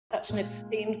such an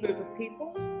esteemed group of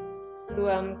people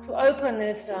to open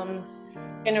this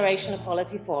Generation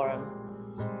Equality Forum.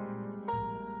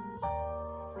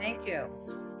 Thank you.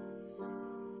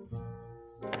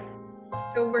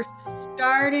 So we're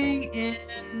starting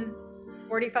in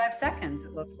 45 seconds,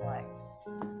 it looks like.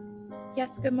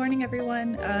 Yes, good morning,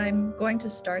 everyone. I'm going to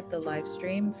start the live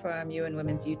stream from UN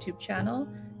Women's YouTube channel.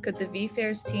 Could the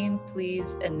VFairs team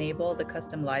please enable the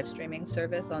custom live streaming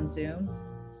service on Zoom?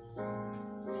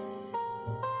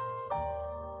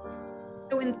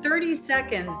 So in 30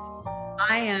 seconds,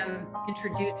 I am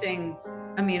introducing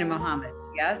Amina Mohammed,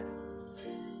 yes?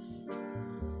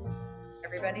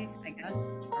 Everybody, I guess?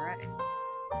 All right.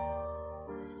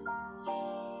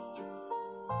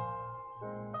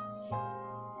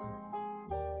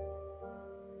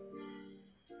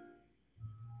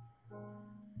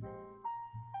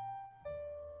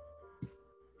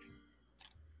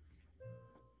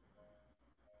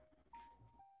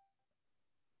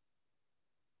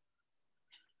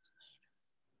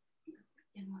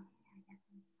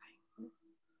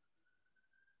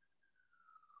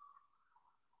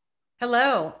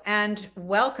 Hello, and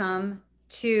welcome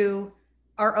to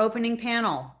our opening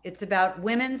panel. It's about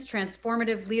women's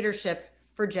transformative leadership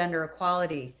for gender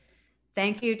equality.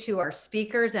 Thank you to our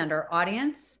speakers and our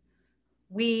audience.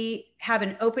 We have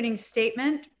an opening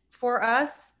statement for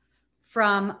us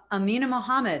from Amina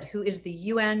Mohammed, who is the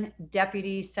UN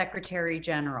Deputy Secretary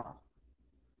General.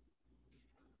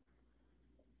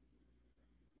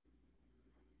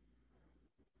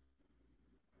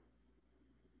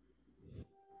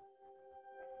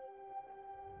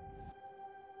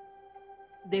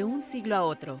 De un siglo a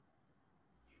otro.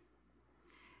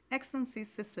 Excellencies,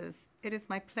 sisters, it is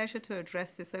my pleasure to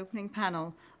address this opening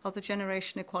panel of the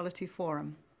Generation Equality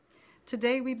Forum.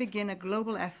 Today we begin a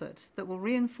global effort that will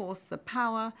reinforce the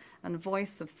power and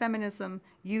voice of feminism,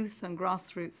 youth and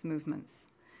grassroots movements.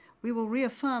 We will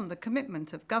reaffirm the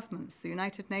commitment of governments, the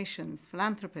United Nations,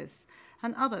 philanthropists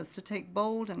and others to take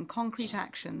bold and concrete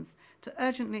actions to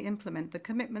urgently implement the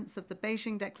commitments of the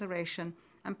Beijing Declaration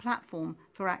and Platform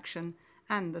for Action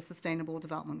and the Sustainable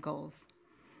Development Goals.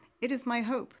 It is my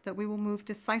hope that we will move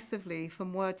decisively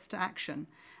from words to action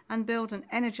and build an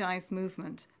energized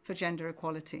movement for gender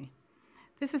equality.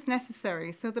 This is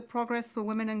necessary so that progress for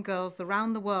women and girls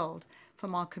around the world,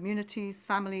 from our communities,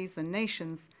 families, and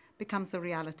nations, becomes a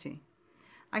reality.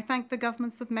 I thank the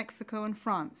governments of Mexico and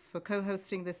France for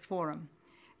co-hosting this forum.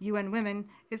 UN Women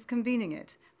is convening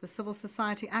it, the civil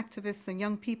society activists and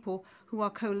young people who are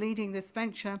co-leading this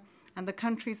venture, and the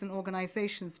countries and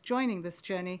organizations joining this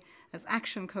journey as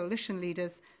Action Coalition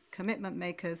leaders, commitment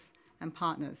makers, and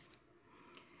partners.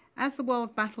 As the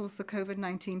world battles the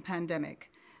COVID-19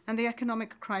 pandemic and the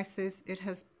economic crisis it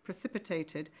has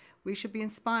precipitated, we should be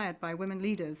inspired by women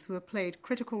leaders who have played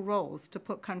critical roles to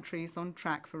put countries on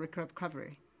track for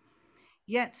recovery.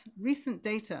 Yet, recent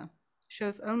data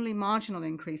shows only marginal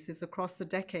increases across the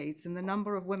decades in the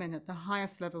number of women at the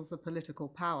highest levels of political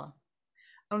power.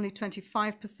 Only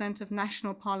 25% of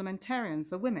national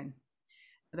parliamentarians are women.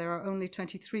 There are only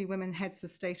 23 women heads of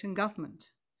state and government.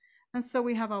 And so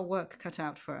we have our work cut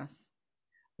out for us.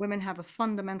 Women have a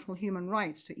fundamental human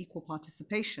right to equal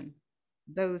participation.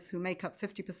 Those who make up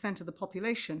 50% of the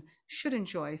population should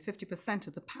enjoy 50%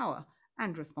 of the power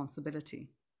and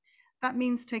responsibility. That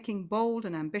means taking bold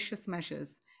and ambitious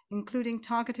measures, including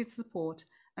targeted support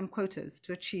and quotas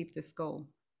to achieve this goal.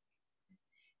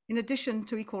 In addition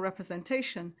to equal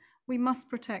representation, we must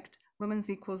protect women's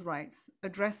equal rights,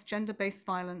 address gender-based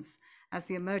violence as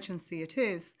the emergency it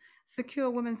is, secure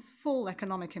women's full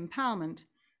economic empowerment,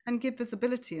 and give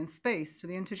visibility and space to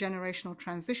the intergenerational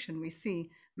transition we see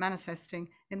manifesting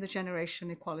in the generation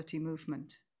equality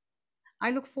movement.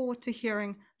 I look forward to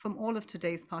hearing from all of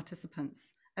today's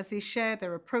participants as they share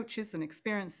their approaches and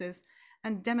experiences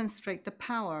and demonstrate the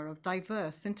power of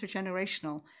diverse,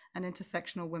 intergenerational, and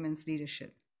intersectional women's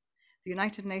leadership. The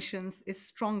United Nations is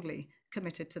strongly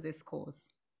committed to this cause.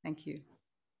 Thank you.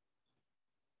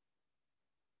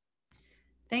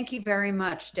 Thank you very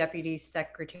much, Deputy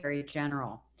Secretary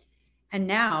General. And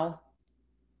now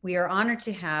we are honored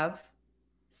to have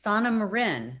Sanna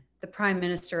Marin, the Prime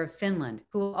Minister of Finland,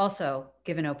 who will also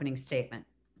give an opening statement.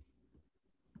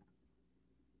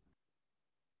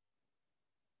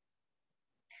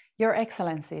 Your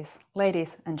Excellencies,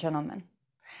 ladies and gentlemen,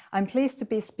 I'm pleased to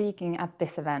be speaking at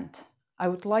this event. I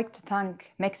would like to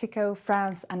thank Mexico,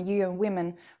 France, and UN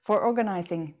Women for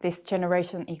organizing this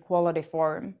Generation Equality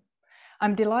Forum.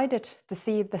 I'm delighted to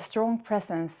see the strong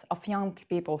presence of young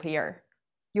people here.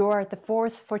 You are the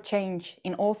force for change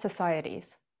in all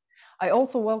societies. I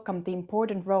also welcome the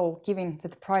important role given to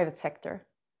the private sector.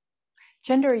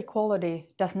 Gender equality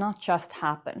does not just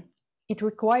happen. It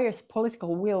requires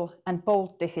political will and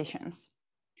bold decisions.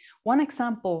 One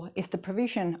example is the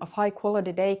provision of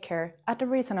high-quality daycare at a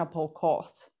reasonable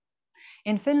cost.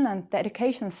 In Finland, the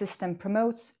education system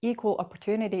promotes equal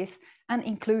opportunities and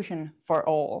inclusion for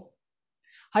all.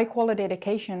 High-quality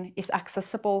education is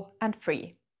accessible and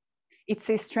free. It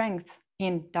sees strength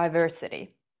in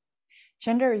diversity.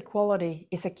 Gender equality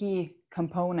is a key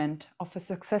component of a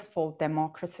successful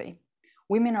democracy.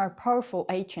 Women are powerful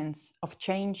agents of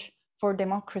change for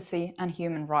democracy and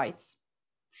human rights.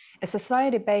 A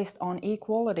society based on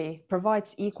equality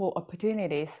provides equal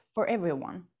opportunities for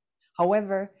everyone.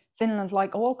 However, Finland,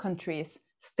 like all countries,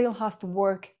 still has to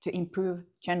work to improve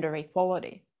gender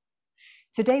equality.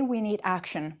 Today we need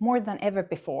action more than ever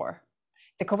before.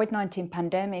 The COVID-19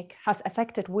 pandemic has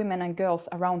affected women and girls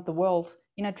around the world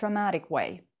in a dramatic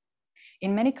way.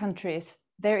 In many countries,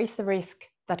 there is a risk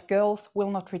that girls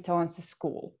will not return to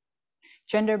school.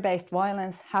 Gender-based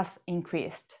violence has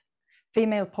increased.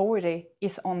 Female poverty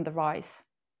is on the rise.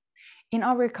 In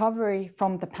our recovery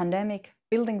from the pandemic,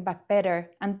 building back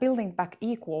better and building back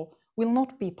equal will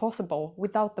not be possible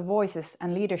without the voices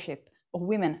and leadership of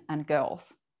women and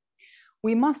girls.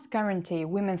 We must guarantee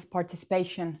women's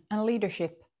participation and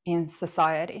leadership in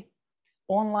society.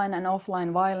 Online and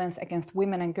offline violence against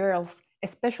women and girls,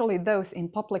 especially those in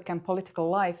public and political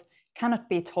life, cannot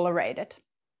be tolerated.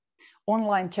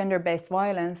 Online gender-based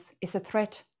violence is a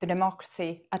threat to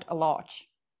democracy at large.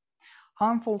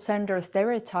 Harmful gender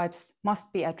stereotypes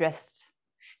must be addressed.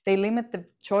 They limit the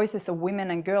choices of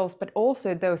women and girls, but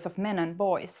also those of men and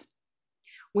boys.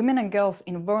 Women and girls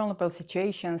in vulnerable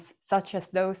situations, such as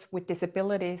those with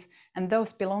disabilities and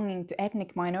those belonging to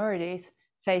ethnic minorities,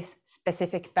 face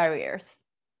specific barriers.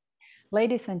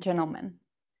 Ladies and gentlemen,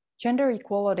 gender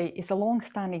equality is a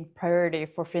long-standing priority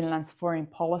for Finland's foreign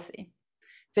policy.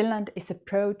 Finland is a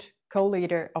proud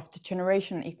co-leader of the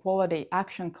Generation Equality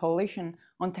Action Coalition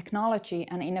on Technology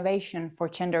and Innovation for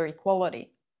Gender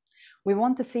Equality. We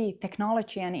want to see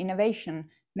technology and innovation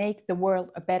make the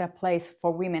world a better place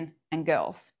for women and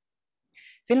girls.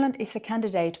 Finland is a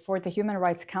candidate for the Human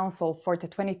Rights Council for the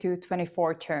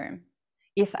 22-24 term.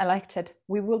 If elected,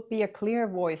 we will be a clear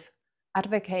voice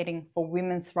advocating for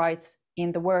women's rights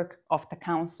in the work of the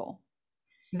Council.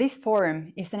 This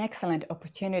forum is an excellent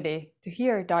opportunity to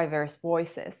hear diverse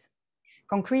voices.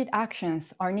 Concrete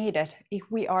actions are needed if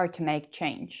we are to make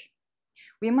change.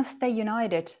 We must stay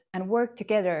united and work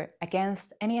together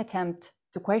against any attempt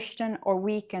to question or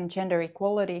weaken gender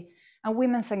equality and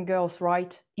women's and girls'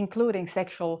 rights, including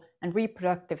sexual and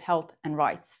reproductive health and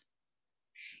rights.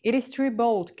 It is through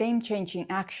bold, game-changing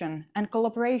action and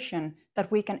collaboration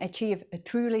that we can achieve a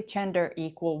truly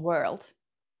gender-equal world.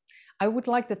 I would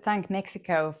like to thank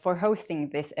Mexico for hosting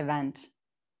this event.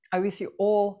 I wish you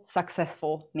all a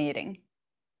successful meeting.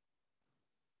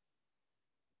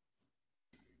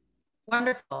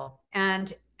 Wonderful.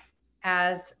 And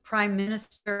as Prime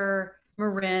Minister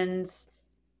Marin's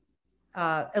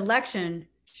election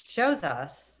shows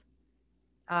us,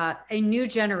 a new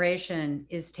generation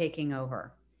is taking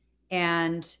over.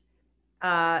 And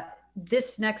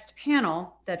this next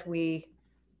panel that we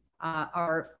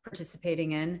are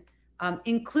participating in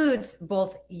includes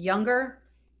both younger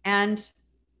and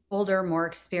older, more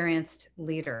experienced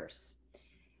leaders.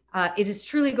 It is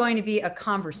truly going to be a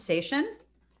conversation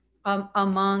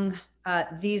among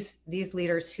these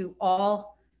leaders who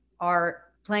all are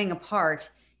playing a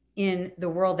part in the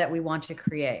world that we want to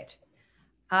create.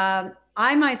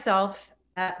 I myself,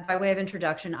 by way of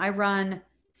introduction, I run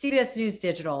CBS News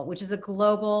Digital, which is a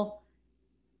global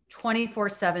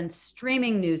 24/7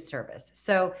 streaming news service.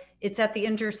 So it's at the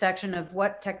intersection of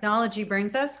what technology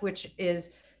brings us, which is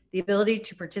the ability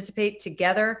to participate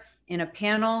together in a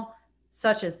panel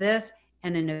such as this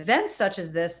and an event such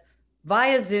as this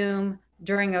via Zoom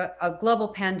during a global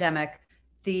pandemic.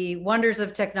 The wonders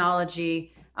of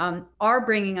technology are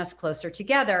bringing us closer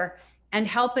together and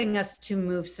helping us to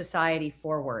move society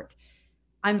forward.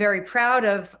 I'm very proud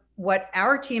of what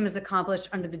our team has accomplished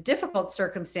under the difficult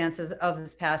circumstances of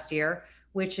this past year,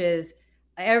 which is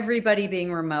everybody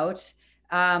being remote,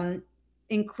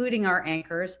 including our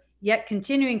anchors, yet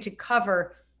continuing to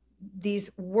cover these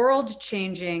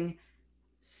world-changing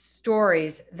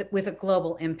stories with a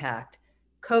global impact.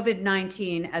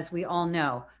 COVID-19, as we all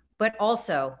know, but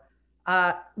also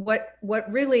what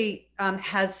really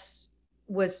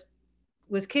was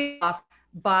kicked off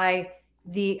by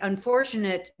the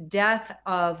unfortunate death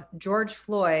of George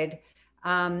Floyd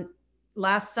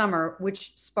last summer,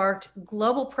 which sparked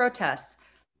global protests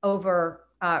over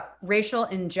racial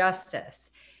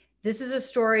injustice. This is a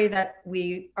story that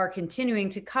we are continuing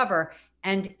to cover,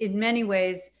 and in many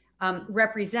ways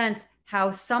represents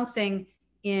how something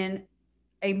in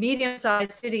a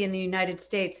medium-sized city in the United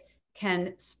States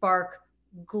can spark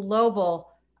global,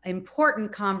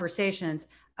 important conversations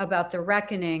about the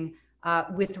reckoning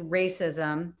with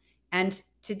racism. And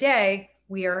today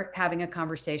we are having a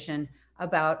conversation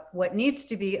about what needs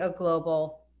to be a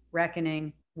global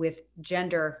reckoning with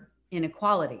gender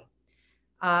inequality.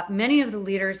 Many of the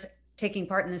leaders taking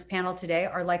part in this panel today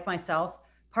are, like myself,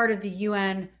 part of the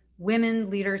UN Women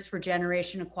Leaders for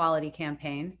Generation Equality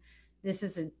campaign. This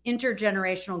is an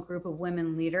intergenerational group of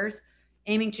women leaders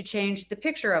aiming to change the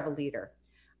picture of a leader.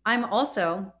 I'm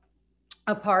also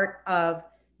a part of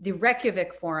the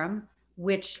Reykjavik Forum,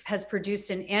 which has produced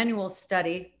an annual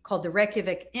study called the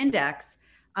Reykjavik Index,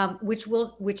 which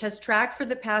has tracked for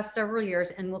the past several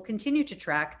years and will continue to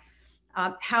track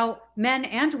how men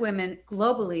and women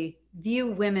globally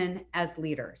view women as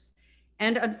leaders.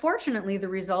 And unfortunately, the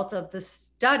results of the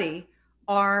study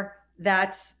are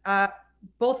that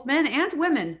both men and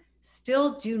women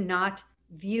still do not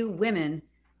view women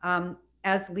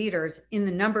as leaders in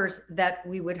the numbers that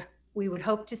we would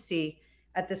hope to see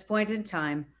at this point in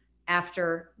time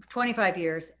after 25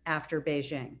 years after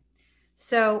Beijing.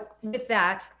 So with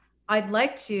that, I'd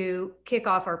like to kick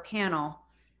off our panel.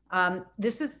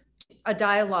 This is a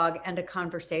dialogue and a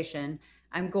conversation.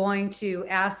 I'm going to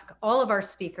ask all of our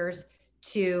speakers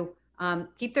to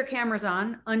keep their cameras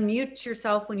on, unmute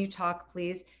yourself when you talk,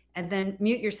 please, and then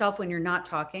mute yourself when you're not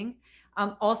talking.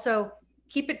 Also,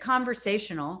 keep it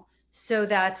conversational so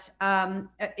that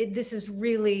this is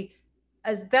really,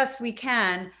 as best we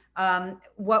can,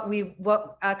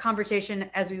 conversation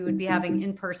as we would be having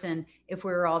in person if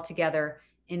we were all together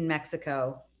in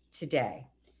Mexico today.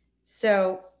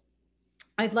 So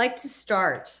I'd like to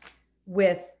start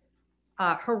with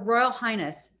Her Royal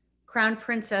Highness Crown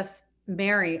Princess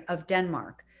Mary of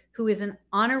Denmark, who is an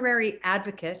honorary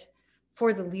advocate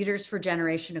for the Leaders for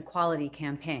Generation Equality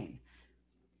campaign.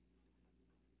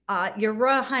 Your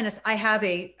Royal Highness, I have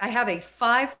a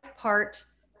 5-part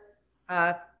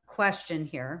question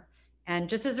here. And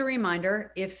just as a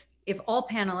reminder, if all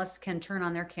panelists can turn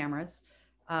on their cameras,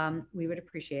 we would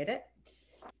appreciate it.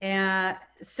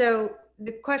 So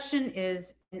the question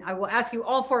is, and I will ask you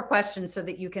all 4 questions so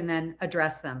that you can then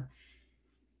address them.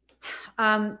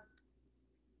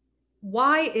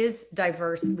 Why is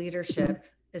diverse leadership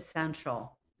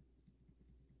essential?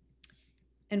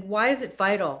 And why is it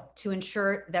vital to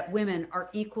ensure that women are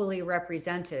equally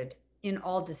represented in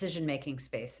all decision-making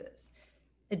spaces?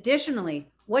 Additionally,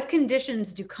 what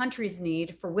conditions do countries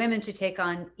need for women to take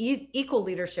on equal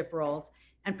leadership roles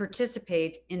and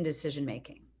participate in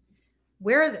decision-making?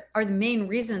 Where are the main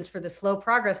reasons for the slow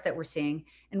progress that we're seeing,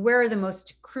 and where are the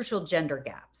most crucial gender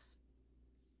gaps?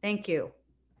 Thank you.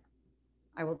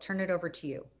 I will turn it over to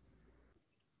you.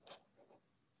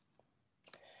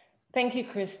 Thank you,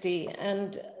 Christy.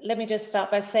 And let me just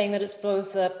start by saying that it's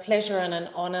both a pleasure and an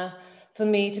honor for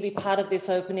me to be part of this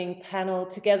opening panel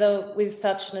together with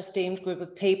such an esteemed group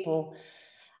of people.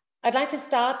 I'd like to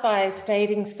start by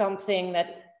stating something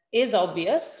that is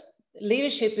obvious.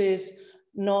 Leadership is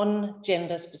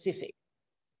non-gender specific.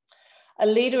 A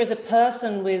leader is a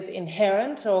person with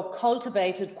inherent or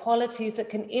cultivated qualities that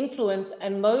can influence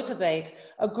and motivate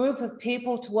a group of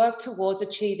people to work towards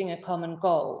achieving a common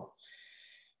goal.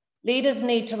 Leaders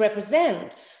need to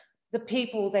represent the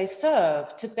people they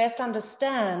serve to best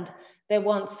understand their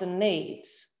wants and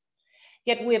needs.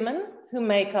 Yet women, who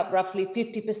make up roughly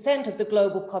 50% of the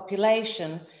global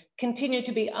population, continue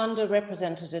to be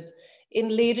underrepresented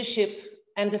in leadership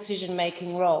and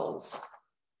decision-making roles.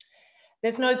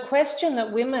 There's no question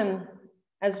that women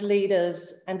as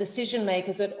leaders and decision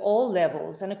makers at all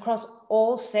levels and across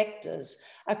all sectors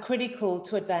are critical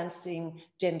to advancing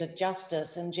gender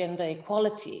justice and gender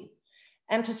equality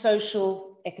and to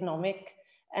social, economic,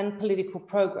 and political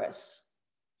progress.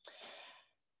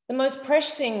 The most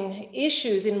pressing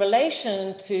issues in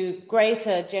relation to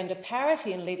greater gender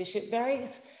parity in leadership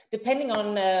varies depending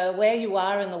on where you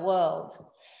are in the world.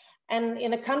 And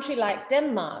in a country like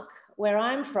Denmark, where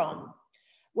I'm from,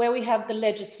 where we have the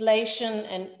legislation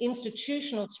and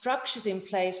institutional structures in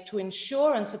place to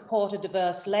ensure and support a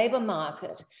diverse labor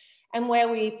market, and where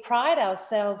we pride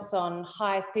ourselves on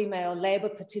high female labor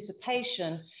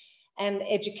participation and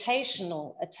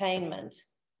educational attainment,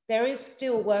 there is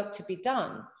still work to be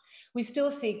done. We still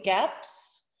see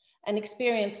gaps and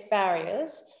experience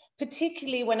barriers,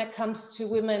 particularly when it comes to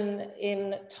women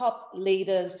in top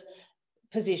leaders'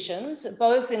 positions,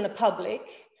 both in the public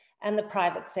and the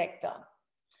private sector.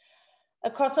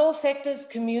 Across all sectors,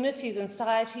 communities, and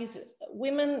societies,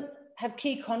 women have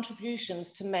key contributions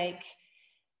to make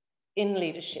in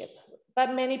leadership.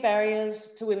 but many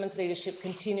barriers to women's leadership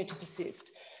continue to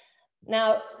persist.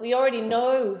 Now, we already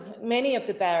know many of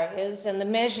the barriers and the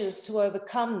measures to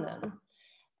overcome them.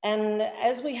 And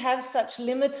as we have such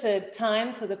limited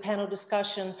time for the panel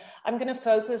discussion, I'm going to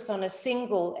focus on a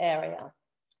single area: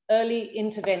 early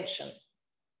intervention.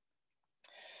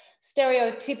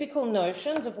 Stereotypical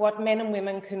notions of what men and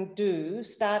women can do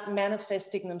start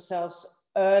manifesting themselves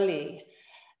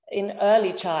in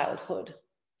early childhood.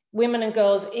 Women and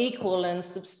girls' equal and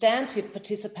substantive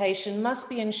participation must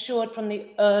be ensured from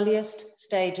the earliest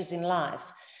stages in life.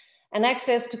 And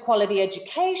access to quality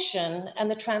education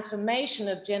and the transformation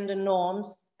of gender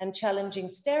norms and challenging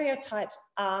stereotypes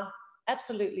are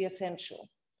absolutely essential.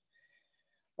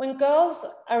 When girls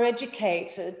are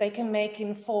educated, they can make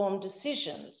informed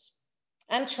decisions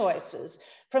and choices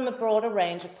from a broader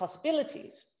range of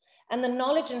possibilities. And the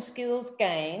knowledge and skills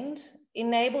gained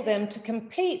enable them to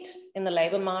compete in the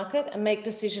labor market and make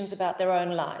decisions about their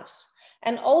own lives,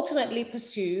 and ultimately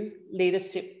pursue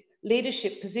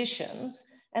leadership positions,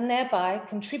 and thereby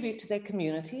contribute to their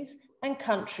communities and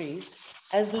countries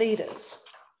as leaders.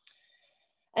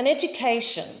 And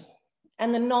education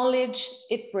and the knowledge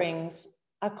it brings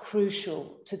are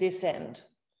crucial to this end.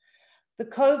 The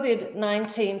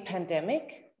COVID-19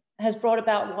 pandemic has brought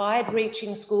about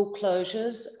wide-reaching school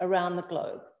closures around the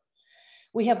globe.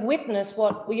 We have witnessed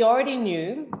what we already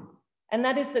knew, and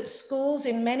that is that schools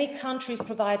in many countries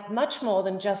provide much more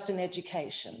than just an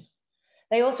education.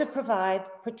 They also provide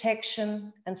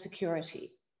protection and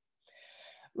security.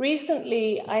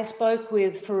 Recently, I spoke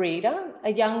with Farida,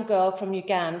 a young girl from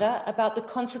Uganda, about the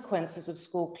consequences of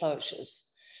school closures.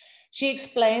 She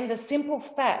explained the simple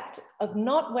fact of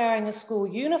not wearing a school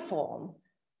uniform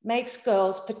makes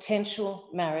girls potential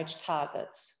marriage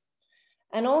targets,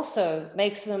 and also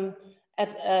makes them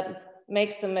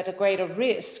at a greater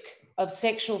risk of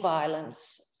sexual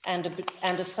violence and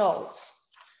assault.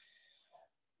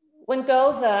 When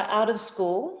girls are out of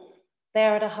school, they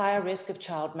are at a higher risk of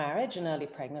child marriage and early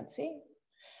pregnancy.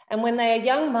 And when they are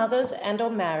young mothers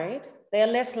and/or married, they are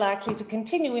less likely to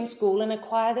continue in school and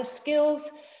acquire the skills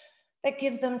that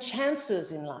give them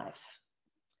chances in life.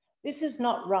 This is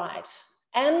not right,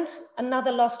 and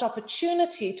another lost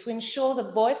opportunity to ensure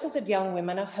the voices of young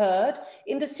women are heard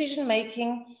in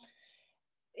decision-making,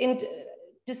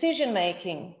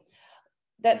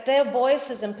 that their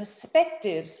voices and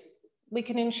perspectives we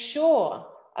can ensure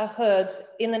are heard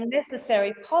in the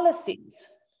necessary policies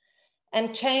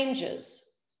and changes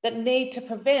that need to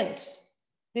prevent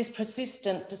this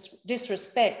persistent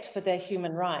disrespect for their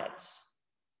human rights.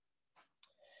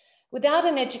 Without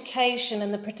an education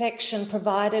and the protection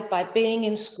provided by being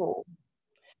in school,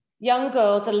 young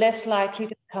girls are less likely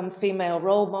to become female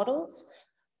role models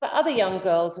for other young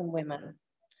girls and women.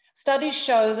 Studies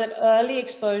show that early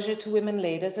exposure to women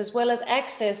leaders, as well as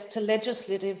access to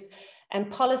legislative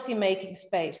and policy-making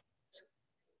space,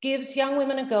 gives young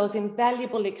women and girls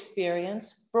invaluable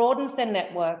experience, broadens their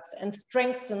networks, and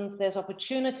strengthens their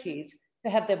opportunities to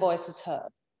have their voices heard.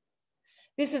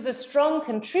 This is a strong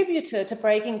contributor to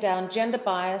breaking down gender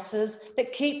biases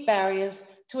that keep barriers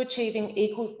to achieving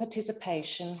equal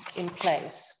participation in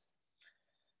place.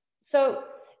 So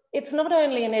it's not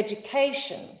only an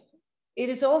education, it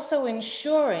is also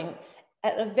ensuring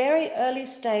at a very early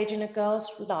stage in a girl's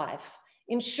life,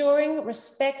 ensuring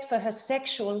respect for her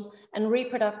sexual and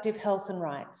reproductive health and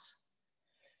rights.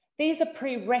 These are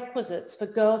prerequisites for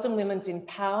girls' and women's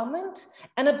empowerment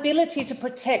and ability to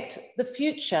protect the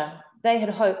future they had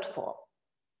hoped for.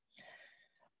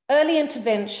 Early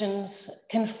interventions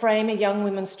can frame a young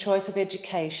woman's choice of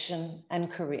education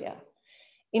and career,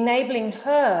 enabling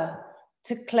her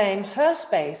to claim her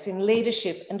space in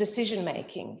leadership and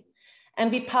decision-making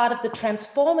and be part of the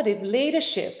transformative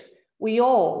leadership we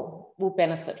all will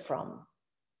benefit from.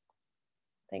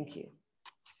 Thank you.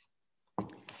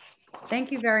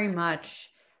 Thank you very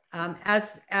much.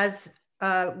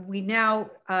 We now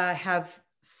have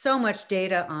so much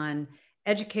data on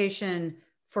education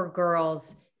for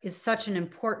girls is such an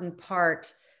important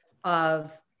part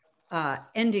of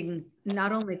ending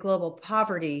not only global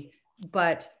poverty,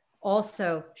 but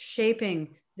also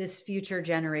shaping this future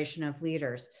generation of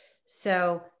leaders.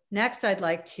 So next I'd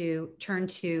like to turn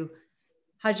to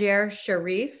Hajer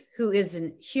Sharif, who is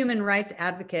a human rights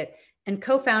advocate and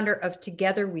co-founder of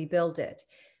Together We Build It.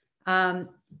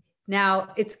 Now,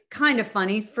 it's kind of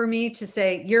funny for me to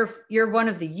say you're one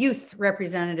of the youth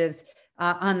representatives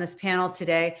on this panel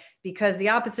today, because the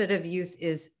opposite of youth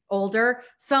is older.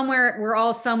 We're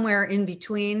all somewhere in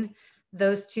between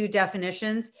those two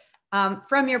definitions.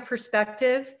 From your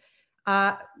perspective,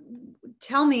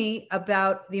 tell me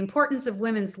about the importance of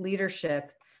women's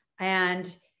leadership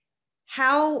and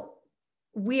how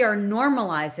we are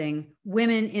normalizing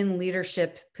women in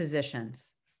leadership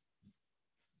positions.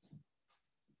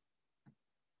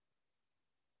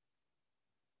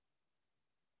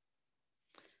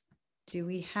 Do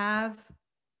we have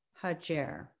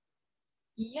Hajer?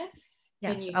 Yes.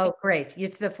 Yes. Oh, great.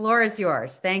 The floor is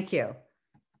yours. Thank you.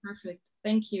 Perfect.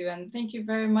 Thank you. And thank you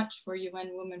very much for UN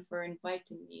Women for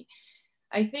inviting me.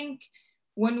 I think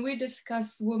when we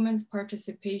discuss women's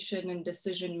participation in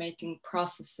decision-making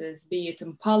processes, be it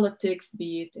in politics,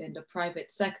 be it in the private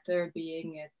sector,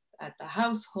 being it at the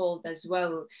household as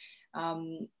well,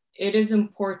 it is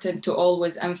important to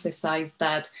always emphasize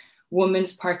that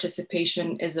women's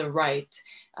participation is a right.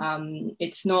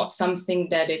 It's not something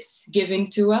that it's given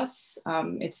to us.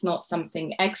 It's not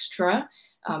something extra.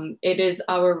 It is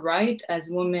our right as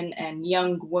women and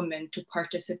young women to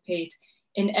participate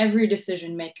in every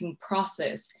decision-making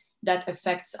process that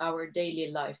affects our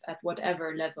daily life at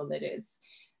whatever level it is.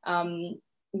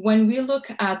 When we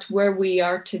look at where we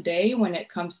are today when it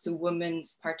comes to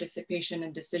women's participation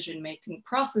in decision-making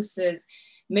processes,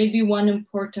 maybe one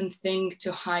important thing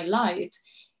to highlight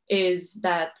is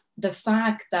that the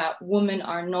fact that women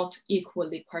are not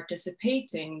equally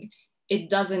participating, it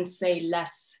doesn't say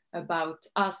less about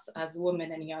us as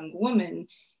women and young women.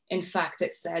 In fact,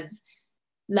 it says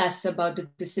less about the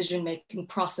decision-making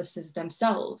processes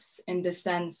themselves, in the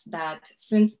sense that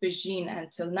since Beijing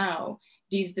until now,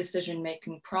 these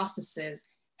decision-making processes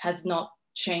has not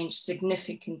changed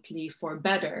significantly for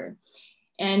better.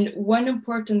 And one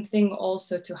important thing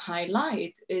also to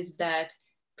highlight is that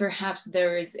perhaps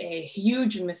there is a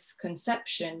huge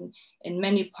misconception in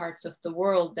many parts of the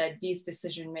world that these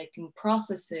decision-making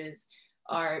processes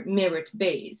are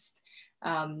merit-based.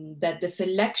 That the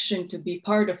selection to be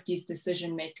part of these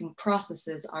decision-making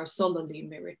processes are solely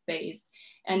merit-based.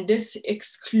 And this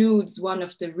excludes one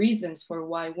of the reasons for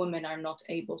why women are not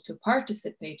able to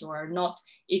participate or are not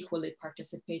equally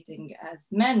participating as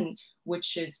men,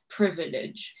 which is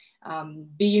privilege.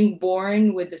 Being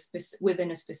born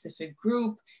within a specific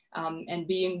group and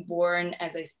being born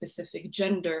as a specific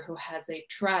gender who has a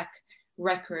track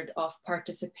record of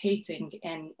participating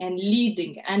and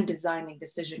leading and designing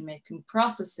decision-making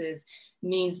processes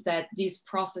means that these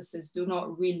processes do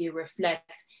not really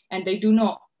reflect, and they do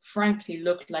not frankly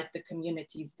look like the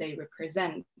communities they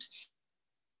represent.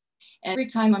 And every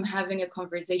time I'm having a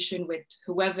conversation with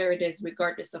whoever it is,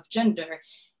 regardless of gender,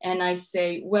 and I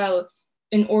say, well,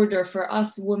 in order for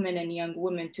us women and young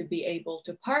women to be able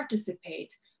to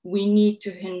participate, we need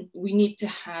to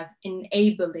have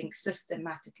enabling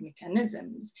systematic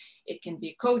mechanisms. It can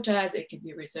be quotas, it can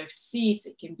be reserved seats,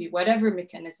 it can be whatever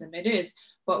mechanism it is,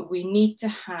 but we need to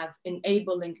have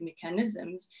enabling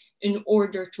mechanisms in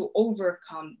order to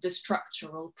overcome the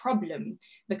structural problem.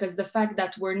 Because the fact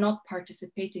that we're not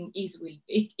participating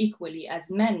equally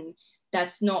as men,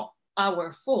 that's not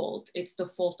our fault, it's the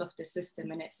fault of the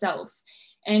system in itself.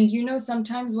 And you know,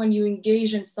 sometimes when you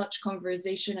engage in such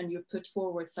conversation and you put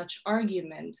forward such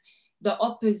argument, the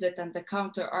opposite and the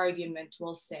counter argument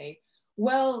will say,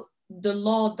 well, the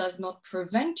law does not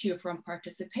prevent you from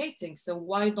participating, so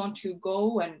why don't you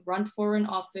go and run for an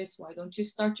office? Why don't you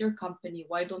start your company?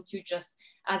 Why don't you just,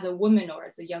 as a woman or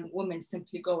as a young woman,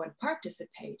 simply go and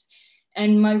participate?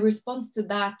 And my response to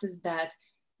that is that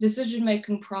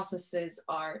decision-making processes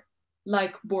are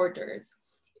like borders.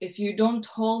 If you don't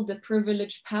hold the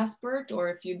privileged passport, or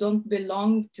if you don't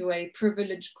belong to a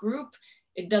privileged group,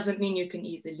 it doesn't mean you can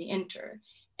easily enter.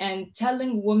 And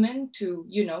telling women to,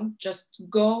 you know, just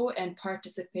go and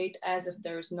participate as if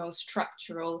there is no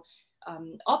structural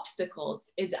obstacles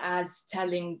is as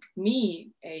telling me,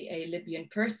 a Libyan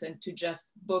person, to just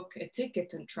book a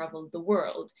ticket and travel the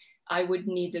world. I would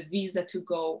need a visa to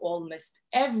go almost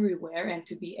everywhere and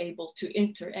to be able to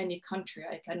enter any country.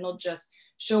 I cannot just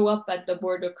show up at the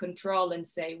border control and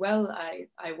say, well,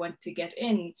 I want to get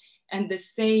in. And the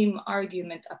same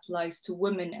argument applies to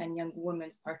women and young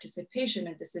women's participation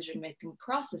in decision-making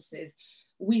processes.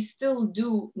 We still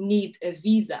do need a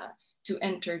visa to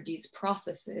enter these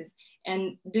processes.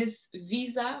 And this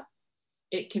visa,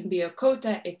 it can be a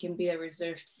quota, it can be a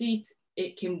reserved seat,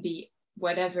 it can be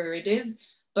whatever it is.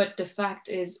 But the fact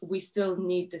is, we still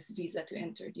need this visa to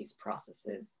enter these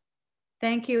processes.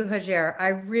 Thank you, Hajer. I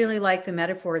really like the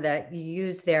metaphor that you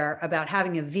used there about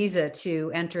having a visa to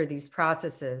enter these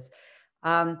processes.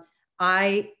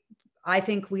 I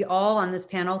think we all on this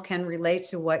panel can relate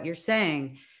to what you're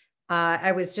saying.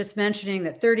 I was just mentioning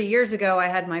that 30 years ago, I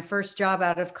had my first job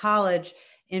out of college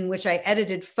in which I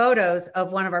edited photos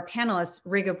of one of our panelists,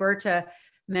 Rigoberta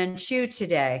Menchú,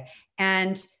 today.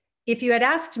 And if you had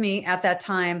asked me at that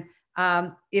time,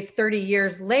 if 30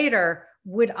 years later,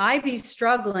 would I be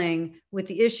struggling with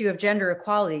the issue of gender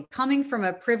equality, coming from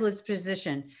a privileged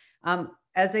position,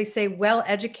 as they say,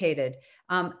 well-educated,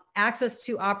 access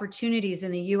to opportunities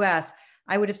in the US,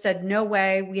 I would have said, no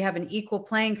way, we have an equal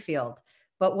playing field.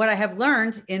 But what I have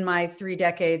learned in my 3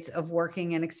 decades of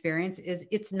working and experience is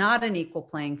it's not an equal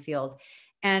playing field.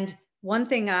 And one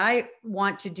thing I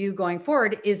want to do going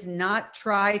forward is not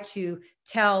try to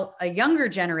tell a younger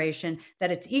generation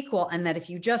that it's equal and that if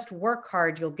you just work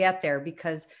hard, you'll get there,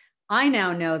 because I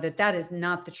now know that that is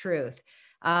not the truth.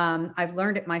 I've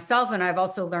learned it myself, and I've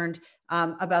also learned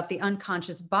about the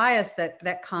unconscious bias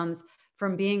that comes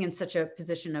from being in such a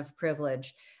position of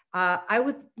privilege. I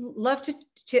would love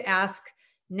to ask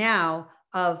now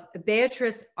of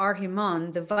Beatriz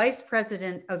Argimon, the Vice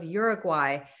President of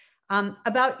Uruguay,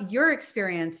 about your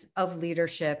experience of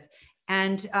leadership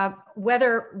and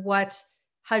whether what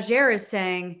Hajer is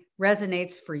saying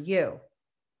resonates for you.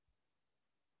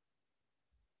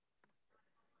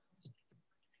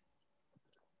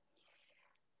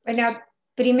 Bueno,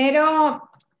 primero,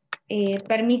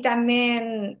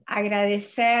 permítanme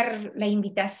agradecer la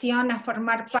invitación a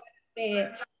formar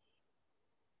parte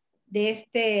de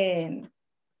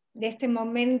este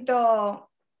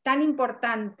momento tan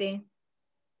importante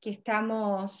que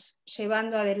estamos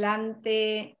llevando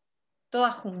adelante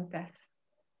todas juntas.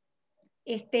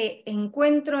 Este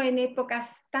encuentro en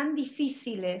épocas tan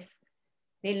difíciles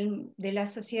de la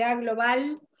sociedad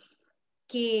global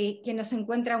que nos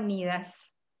encuentra unidas.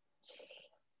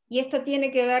 Y esto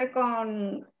tiene que ver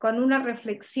con una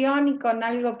reflexión y con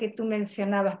algo que tú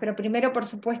mencionabas, pero primero, por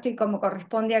supuesto, y como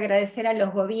corresponde, agradecer a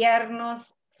los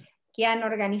gobiernos que han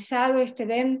organizado este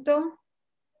evento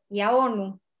y a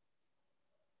ONU,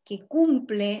 que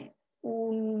cumple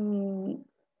un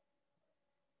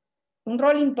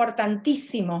rol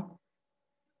importantísimo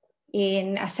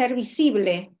en hacer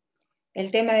visible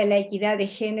el tema de la equidad de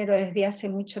género desde hace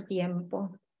mucho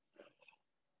tiempo.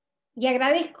 Y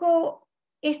agradezco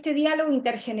este diálogo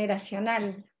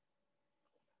intergeneracional,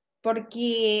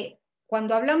 porque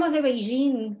cuando hablamos de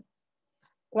Beijing,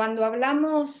 cuando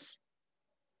hablamos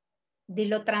de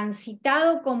lo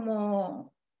transitado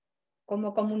como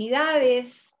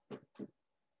comunidades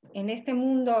en este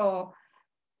mundo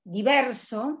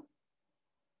diverso,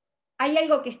 hay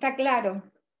algo que está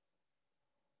claro,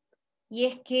 y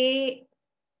es que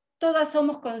todas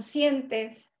somos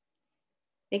conscientes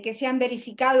de que se han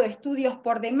verificado estudios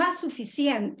por demás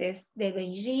suficientes de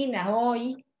Beijing a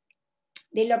hoy,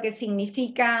 de lo que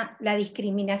significa la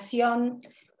discriminación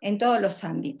en todos los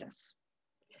ámbitos.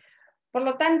 Por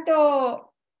lo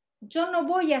tanto, yo no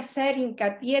voy a hacer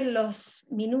hincapié en los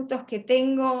minutos que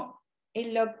tengo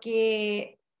en lo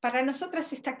que para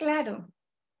nosotras está claro.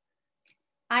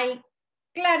 Hay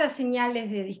claras señales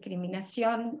de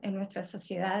discriminación en nuestras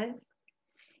sociedades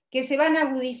que se van a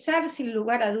agudizar sin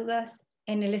lugar a dudas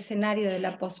en el escenario de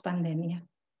la pospandemia.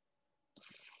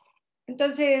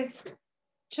 Entonces,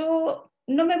 yo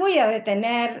no me voy a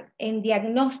detener en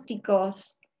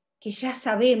diagnósticos que ya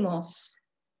sabemos,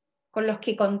 con los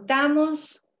que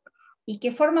contamos y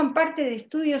que forman parte de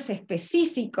estudios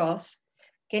específicos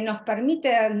que nos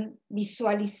permiten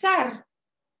visualizar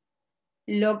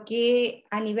lo que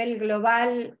a nivel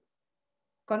global,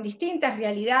 con distintas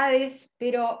realidades,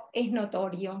 pero es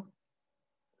notorio.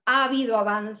 Ha habido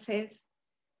avances,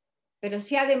 pero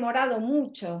se ha demorado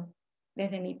mucho,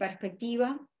 desde mi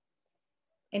perspectiva,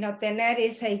 en obtener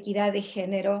esa equidad de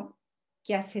género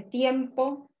que hace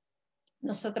tiempo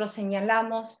nosotros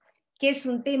señalamos que es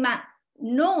un tema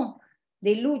no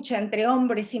de lucha entre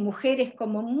hombres y mujeres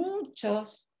como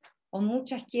muchos o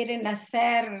muchas quieren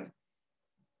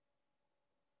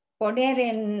poner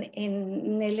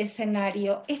en el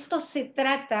escenario. Esto se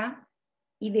trata,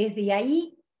 y desde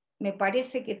ahí me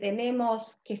parece que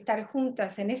tenemos que estar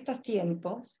juntas en estos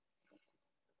tiempos,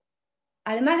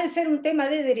 además de ser un tema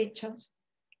de derechos,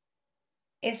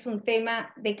 es un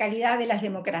tema de calidad de las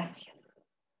democracias.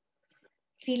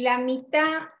 Si la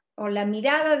mitad o la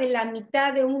mirada de la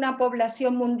mitad de una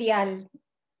población mundial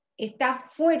está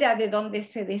fuera de donde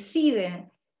se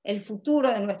decide el futuro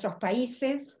de nuestros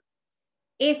países,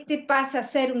 este pasa a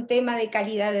ser un tema de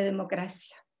calidad de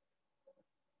democracia.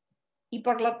 Y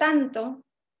por lo tanto,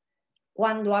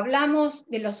 cuando hablamos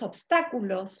de los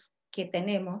obstáculos que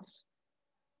tenemos,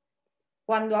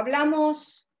 cuando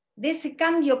hablamos de ese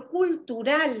cambio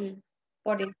cultural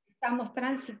por el que estamos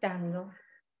transitando,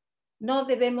 no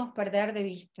debemos perder de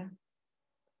vista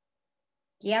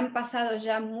que han pasado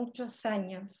ya muchos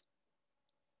años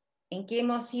en que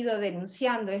hemos ido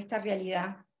denunciando esta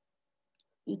realidad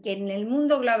y que en el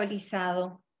mundo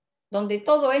globalizado, donde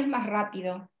todo es más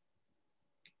rápido,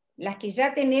 las que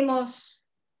ya tenemos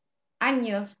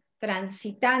años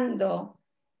transitando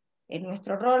en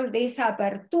nuestro rol de esa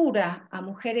apertura a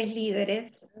mujeres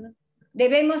líderes,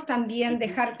 debemos también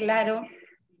dejar claro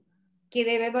que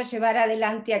debemos llevar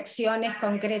adelante acciones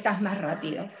concretas más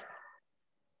rápido.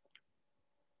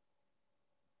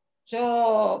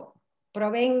 Yo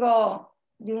provengo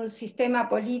de un sistema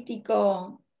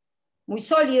político muy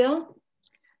sólido.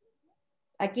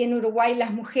 Aquí en Uruguay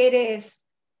las mujeres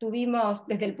tuvimos,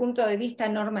 desde el punto de vista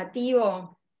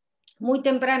normativo, muy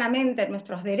tempranamente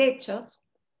nuestros derechos,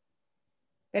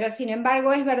 pero sin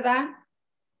embargo es verdad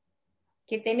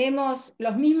que tenemos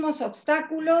los mismos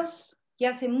obstáculos que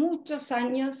hace muchos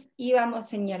años íbamos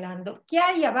señalando. ¿Que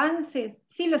hay avances?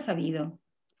 Sí los ha habido,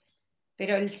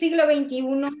 pero el siglo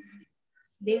XXI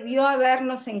debió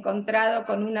habernos encontrado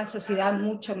con una sociedad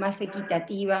mucho más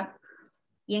equitativa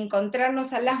y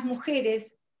encontrarnos a las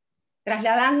mujeres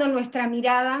trasladando nuestra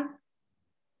mirada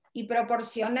y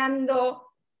proporcionando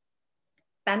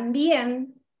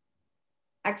también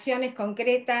acciones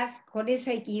concretas con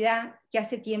esa equidad que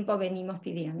hace tiempo venimos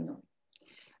pidiendo.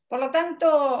 Por lo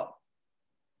tanto,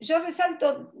 yo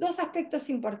resalto dos aspectos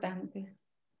importantes.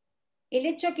 El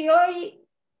hecho que hoy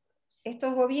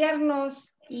estos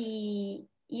gobiernos y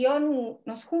ONU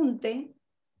nos junten,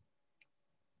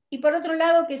 y por otro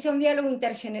lado que sea un diálogo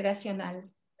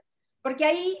intergeneracional, porque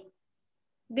ahí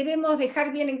debemos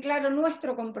dejar bien en claro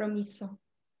nuestro compromiso.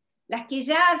 Las que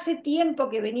ya hace tiempo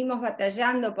que venimos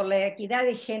batallando por la equidad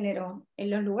de género en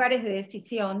los lugares de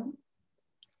decisión,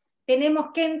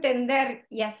 tenemos que entender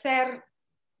y hacer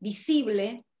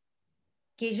visible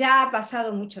que ya ha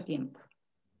pasado mucho tiempo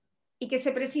y que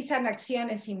se precisan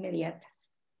acciones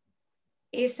inmediatas.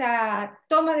 Esa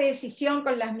toma de decisión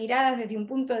con las miradas desde un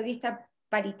punto de vista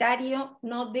paritario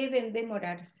no deben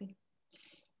demorarse.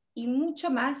 Y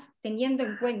mucho más teniendo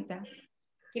en cuenta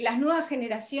que las nuevas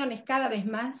generaciones cada vez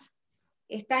más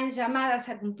están llamadas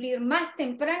a cumplir más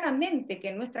tempranamente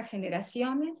que nuestras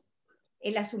generaciones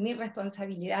el asumir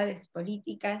responsabilidades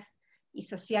políticas y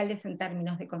sociales en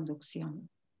términos de conducción.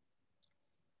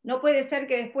 No puede ser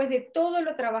que después de todo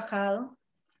lo trabajado,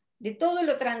 de todo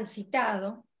lo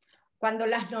transitado, cuando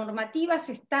las normativas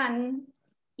están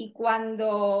y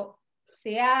cuando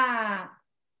se ha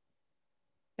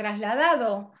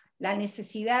trasladado la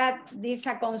necesidad de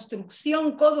esa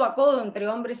construcción codo a codo entre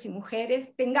hombres y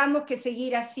mujeres, tengamos que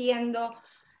seguir haciendo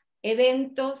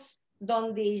eventos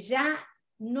donde ya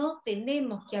no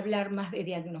tenemos que hablar más de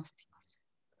diagnósticos,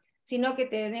 sino que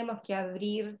tenemos que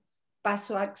abrir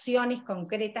paso a acciones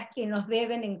concretas que nos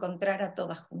deben encontrar a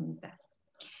todas juntas.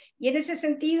 Y en ese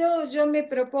sentido yo me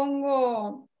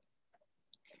propongo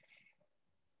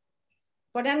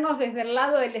ponernos desde el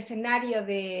lado del escenario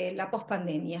de la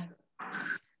pospandemia,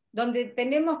 donde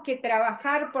tenemos que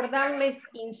trabajar por darles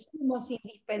insumos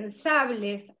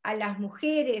indispensables a las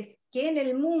mujeres que en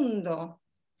el mundo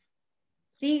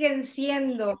siguen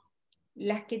siendo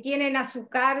las que tienen a su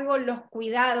cargo los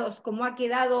cuidados, como ha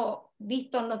quedado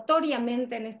visto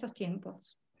notoriamente en estos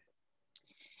tiempos.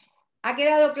 Ha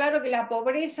quedado claro que la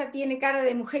pobreza tiene cara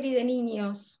de mujer y de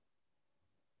niños.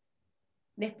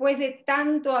 Después de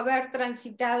tanto haber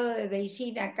transitado de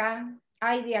Beijing acá,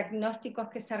 hay diagnósticos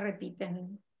que se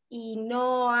repiten y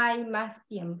no hay más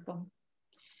tiempo.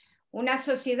 Una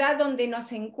sociedad donde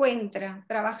nos encuentra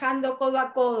trabajando codo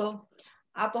a codo,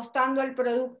 aportando el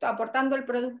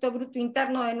Producto Bruto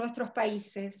Interno de nuestros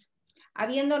países,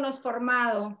 habiéndonos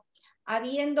formado,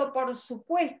 habiendo, por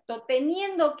supuesto,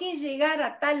 teniendo que llegar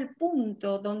a tal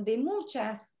punto donde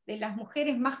muchas de las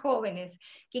mujeres más jóvenes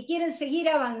que quieren seguir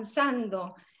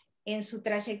avanzando en su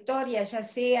trayectoria, ya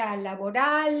sea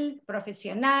laboral,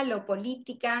 profesional o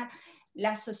política,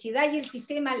 la sociedad y el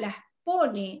sistema las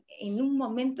pone en un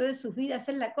momento de sus vidas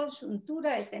en la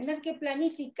coyuntura de tener que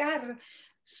planificar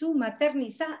su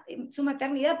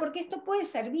maternidad, porque esto puede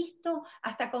ser visto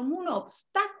hasta como un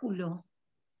obstáculo.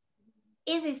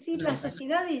 Es decir, las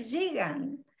sociedades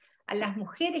llegan a las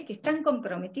mujeres que están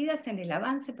comprometidas en el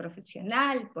avance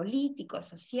profesional, político,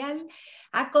 social,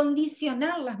 a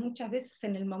condicionarlas muchas veces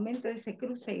en el momento de ese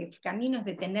cruce de caminos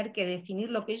de tener que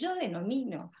definir lo que yo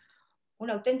denomino un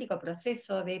auténtico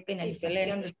proceso de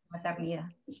penalización de su maternidad.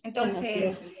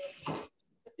 Entonces,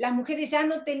 las mujeres ya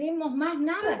no tenemos más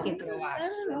nada que probar.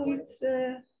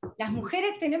 Las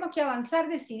mujeres tenemos que avanzar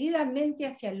decididamente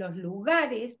hacia los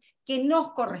lugares que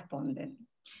nos corresponden.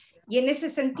 Y en ese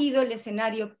sentido, el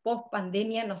escenario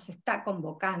post-pandemia nos está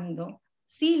convocando,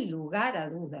 sin lugar a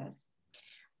dudas,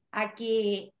 a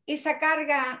que esa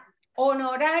carga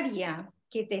honoraria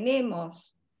que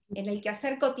tenemos en el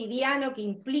quehacer cotidiano que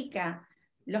implica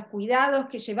los cuidados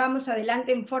que llevamos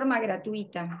adelante en forma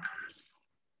gratuita,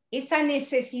 esa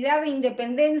necesidad de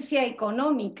independencia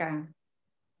económica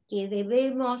que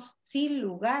debemos, sin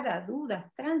lugar a dudas,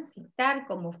 transitar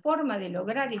como forma de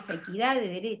lograr esa equidad de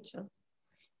derechos,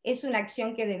 es una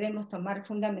acción que debemos tomar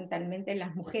fundamentalmente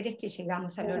las mujeres que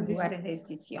llegamos a los lugares de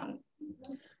decisión.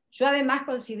 Yo además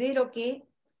considero que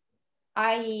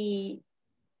hay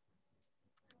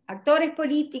actores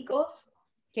políticos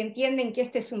que entienden que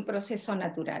este es un proceso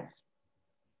natural.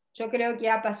 Yo creo que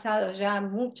ha pasado ya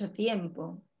mucho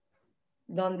tiempo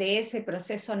donde ese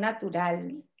proceso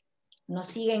natural nos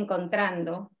sigue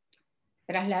encontrando,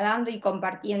 trasladando y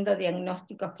compartiendo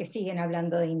diagnósticos que siguen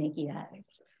hablando de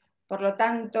inequidades. Por lo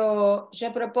tanto,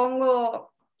 yo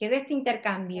propongo que de este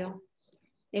intercambio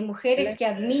de mujeres que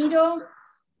admiro,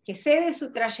 que sé de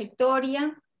su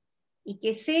trayectoria y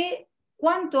que sé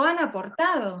cuánto han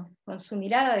aportado con su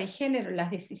mirada de género en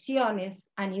las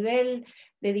decisiones a nivel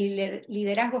de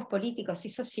liderazgos políticos y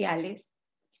sociales,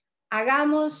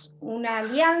 hagamos una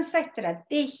alianza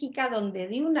estratégica donde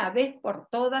de una vez por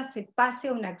todas se pase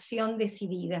a una acción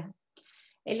decidida.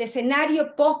 El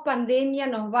escenario post-pandemia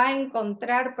nos va a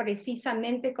encontrar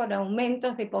precisamente con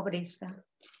aumentos de pobreza.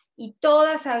 Y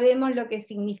todas sabemos lo que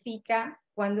significa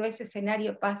cuando ese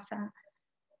escenario pasa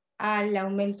al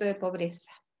aumento de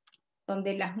pobreza,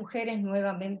 donde las mujeres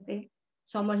nuevamente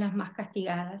somos las más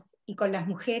castigadas, y con las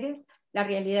mujeres la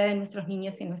realidad de nuestros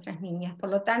niños y nuestras niñas. Por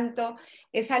lo tanto,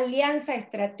 esa alianza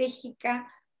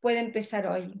estratégica puede empezar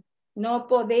hoy. No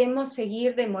podemos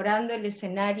seguir demorando el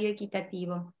escenario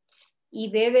equitativo, y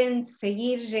deben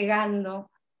seguir llegando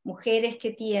mujeres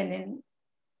que tienen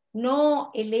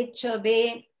no el hecho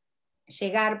de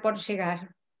llegar por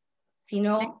llegar,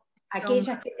 sino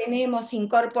aquellas que tenemos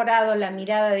incorporado la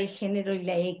mirada de género y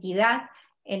la equidad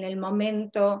en el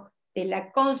momento de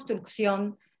la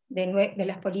construcción de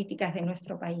las políticas de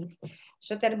nuestro país.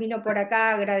 Yo termino por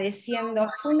acá agradeciendo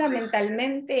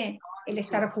fundamentalmente el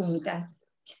estar juntas,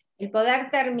 el poder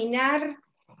terminar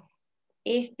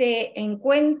este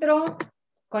encuentro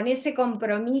con ese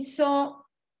compromiso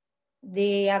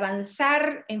de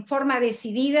avanzar en forma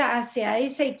decidida hacia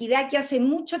esa equidad que hace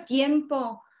mucho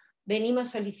tiempo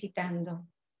venimos solicitando.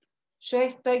 Yo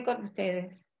estoy con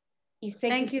ustedes y sé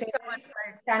que ustedes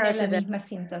están en la misma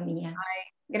sintonía.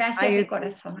 Gracias de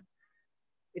corazón.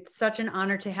 It's such an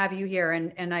honor to have you here,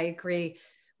 and I agree.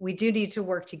 We do need to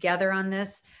work together on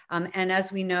this. And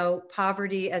as we know,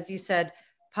 poverty, as you said,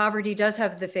 poverty does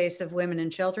have the face of women and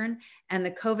children, and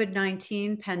the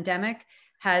COVID-19 pandemic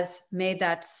has made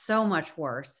that so much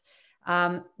worse.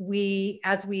 As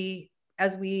we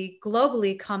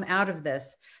globally come out of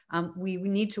this, we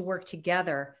need to work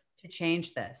together to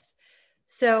change this.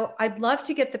 So I'd love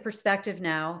to get the perspective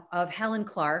now of Helen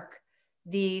Clark,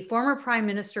 the former Prime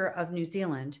Minister of New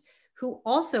Zealand, who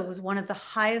also was one of the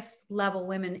highest level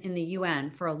women in the UN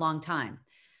for a long time.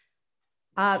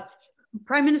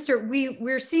 Prime Minister,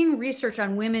 we're seeing research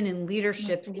on women in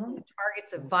leadership being the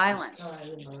targets of violence.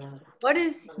 What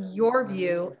is your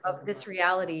view of this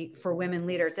reality for women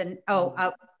leaders? And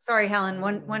sorry, Helen,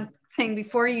 one thing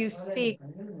before you speak.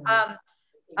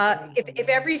 If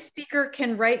every speaker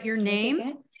can write your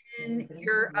name in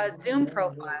your Zoom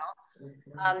profile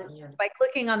by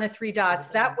clicking on the 3 dots,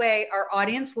 that way our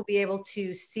audience will be able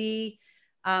to see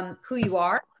who you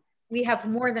are. We have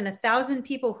more than 1,000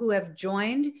 people who have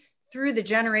joined through the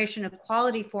Generation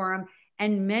Equality Forum,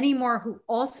 and many more who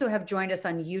also have joined us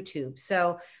on YouTube.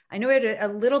 So I know we had a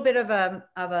little bit of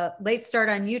a late start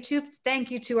on YouTube. Thank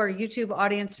you to our YouTube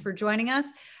audience for joining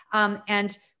us.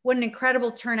 And what an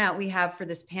incredible turnout we have for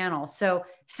this panel. So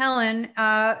Helen,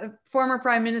 former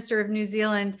Prime Minister of New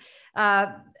Zealand,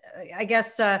 I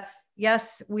guess,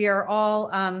 yes, we're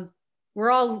all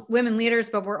women leaders,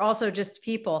 but we're also just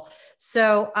people.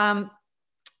 So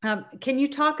can you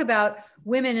talk about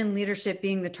women in leadership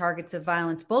being the targets of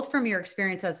violence, both from your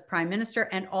experience as Prime Minister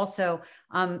and also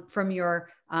from your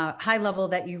high level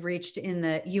that you reached in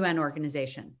the UN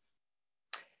organization?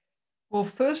 Well,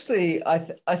 firstly, I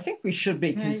think we should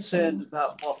be concerned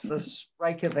about what this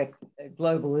Reykjavik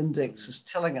Global Index is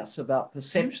telling us about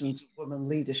perceptions of women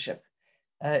leadership.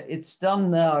 It's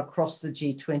done now across the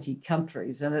G20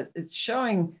 countries, and it's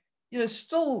showing,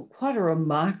 still quite a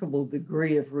remarkable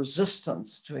degree of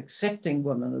resistance to accepting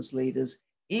women as leaders,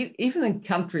 even in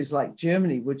countries like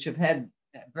Germany, which have had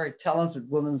very talented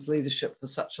women's leadership for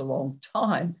such a long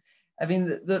time. I mean,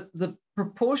 the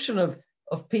proportion of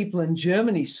people in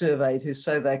Germany surveyed who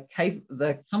say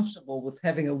they're comfortable with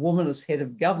having a woman as head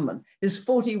of government is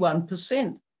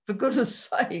 41%. For goodness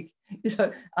sake,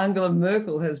 Angela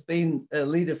Merkel has been a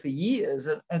leader for years,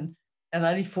 and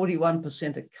only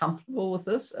 41% are comfortable with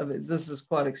this. I mean, this is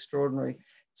quite extraordinary.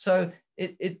 So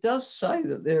it does say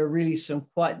that there are really some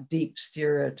quite deep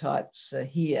stereotypes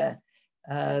here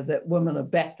that women are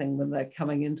battling when they're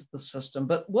coming into the system.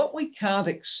 But what we can't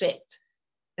accept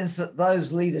is that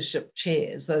those leadership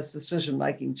chairs, those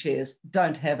decision-making chairs,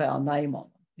 don't have our name on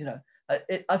them. You know,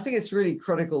 I think it's really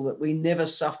critical that we never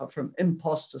suffer from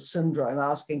imposter syndrome,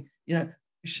 asking, you know,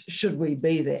 should we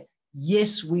be there?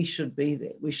 Yes, we should be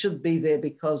there. We should be there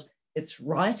because it's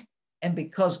right and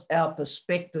because our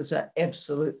perspectives are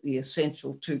absolutely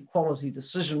essential to quality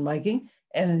decision-making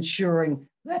and ensuring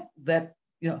that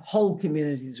you know, whole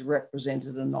communities are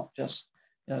represented and not just,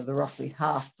 you know, the roughly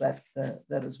half that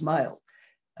is male.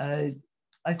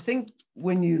 I think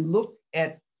when you look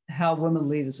at how women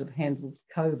leaders have handled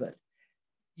COVID,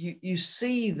 you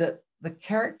see that the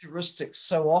characteristics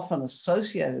so often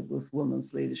associated with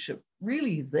women's leadership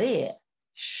really there,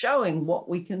 showing what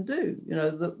we can do. You know,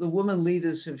 the women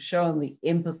leaders who've shown the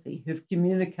empathy, who've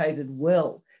communicated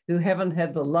well, who haven't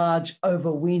had the large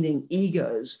overweening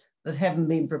egos that haven't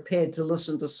been prepared to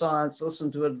listen to science,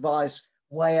 listen to advice,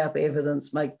 weigh up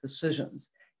evidence, make decisions.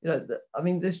 You know, I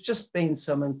mean, there's just been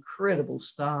some incredible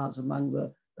stars among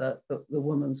the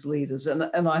women's leaders, and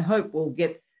I hope we'll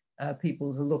get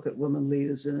people to look at women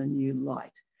leaders in a new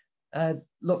light.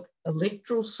 Look,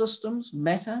 electoral systems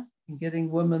matter in getting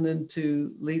women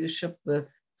into leadership. The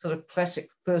sort of classic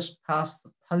first past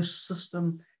the post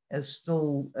system as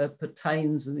still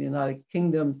pertains in the United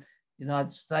Kingdom,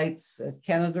 United States.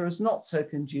 Canada is not so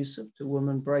conducive to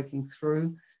women breaking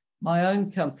through. My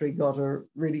own country got a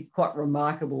really quite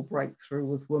remarkable breakthrough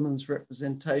with women's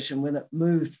representation when it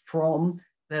moved from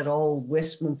that old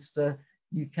Westminster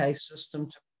UK system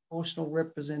to proportional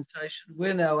representation.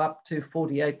 We're now up to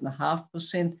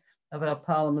 48.5% of our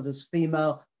parliament is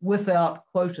female without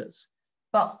quotas.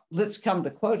 But let's come to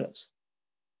quotas.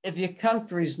 If your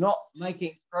country's not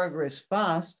making progress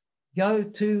fast, go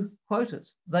to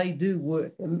quotas. They do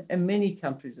work, and many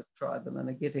countries have tried them and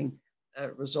are getting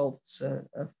results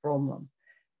from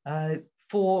them.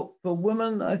 For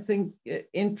women, I think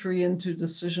entry into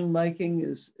decision making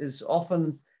is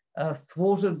often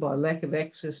thwarted by lack of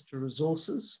access to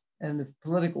resources. And if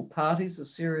political parties are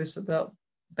serious about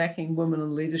backing women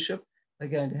in leadership, they're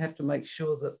going to have to make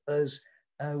sure that those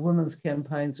women's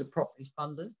campaigns are properly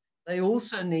funded. They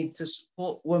also need to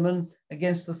support women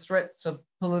against the threats of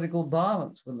political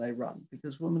violence when they run,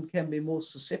 because women can be more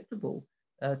susceptible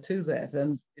to that.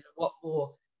 And you know, what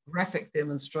more graphic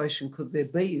demonstration could there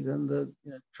be than the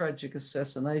tragic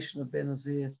assassination of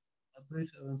Benazir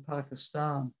Bhutto in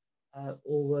Pakistan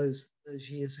all those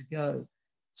years ago?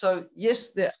 So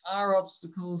yes, there are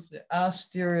obstacles, there are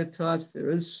stereotypes,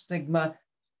 there is stigma.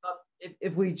 But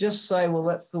if we just say, well,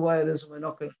 that's the way it is and we're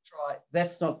not going to try,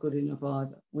 that's not good enough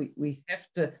either. We have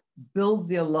to build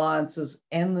the alliances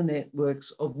and the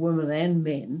networks of women and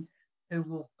men who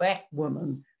will back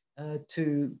women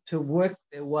to work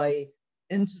their way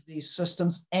into these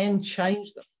systems and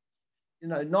change them. You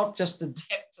know, not just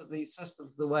adapt to these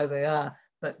systems the way they are,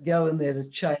 but go in there to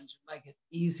change and make it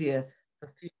easier for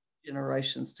future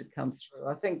generations to come through.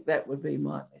 I think that would be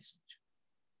my message.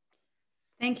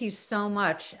 Thank you so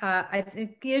much. I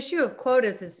think the issue of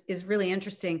quotas is really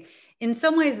interesting. In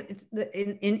some ways,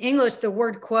 in English, the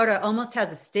word quota almost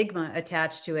has a stigma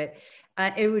attached to it.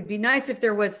 It would be nice if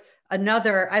there was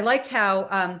another. I liked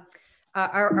how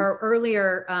our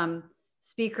earlier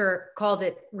speaker called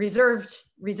it reserved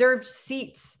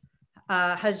seats.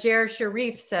 Hajer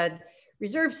Sharif said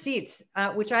reserved seats,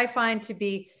 which I find to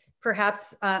be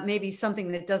perhaps maybe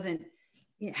something that doesn't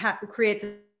create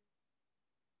the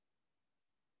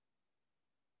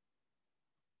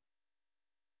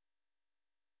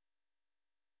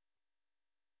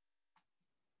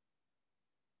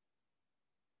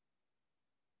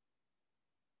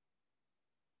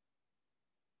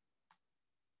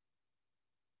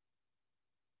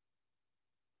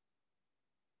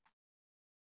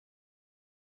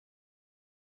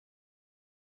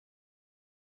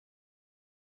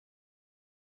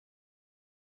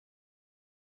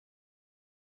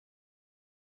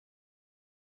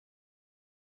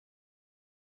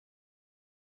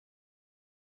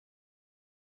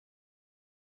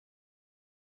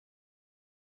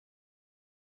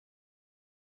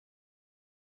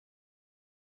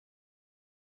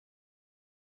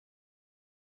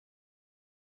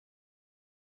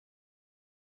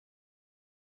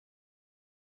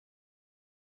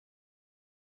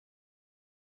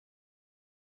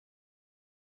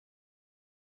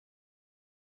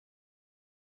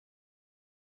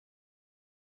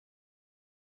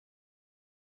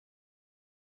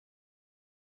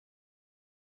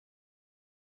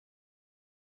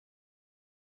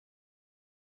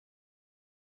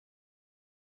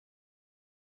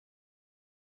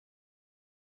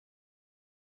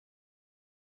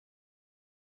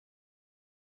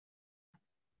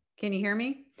Can you hear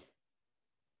me?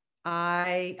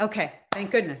 Okay,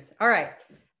 thank goodness. All right.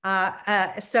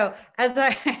 So as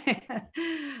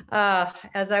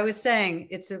I was saying,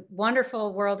 it's a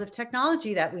wonderful world of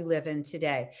technology that we live in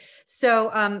today.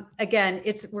 So again,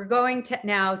 we're going to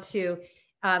now to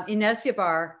Ines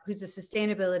Yabar, who's a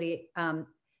sustainability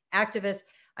activist.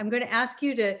 I'm going to ask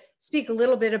you to speak a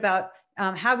little bit about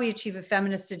how we achieve a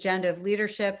feminist agenda of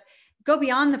leadership, go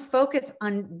beyond the focus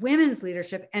on women's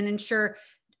leadership, and ensure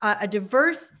a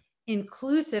diverse,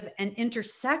 inclusive, and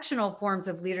intersectional forms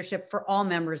of leadership for all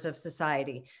members of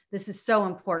society. This is so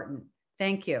important.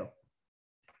 Thank you.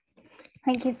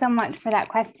 Thank you so much for that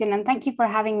question. And thank you for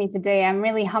having me today. I'm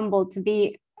really humbled to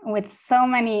be with so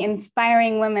many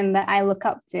inspiring women that I look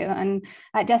up to. And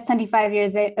at just 25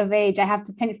 years of age, I have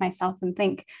to pinch myself and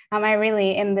think, am I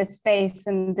really in this space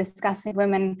and discussing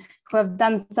women who have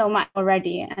done so much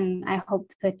already? And I hope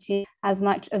to achieve as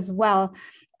much as well.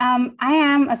 I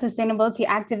am a sustainability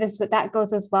activist, but that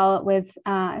goes as well with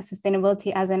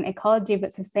sustainability as an ecology,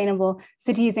 but sustainable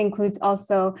cities includes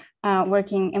also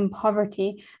working in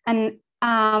poverty. And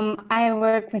I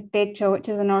work with Techo, which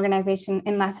is an organization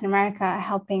in Latin America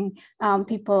helping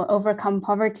people overcome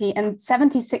poverty. And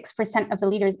 76% of the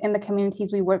leaders in the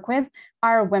communities we work with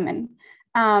are women.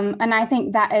 And I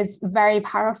think that is very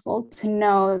powerful to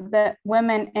know that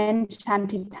women in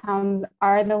shanty towns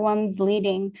are the ones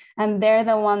leading, and they're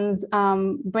the ones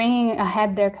bringing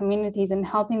ahead their communities and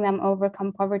helping them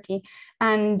overcome poverty.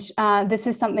 And this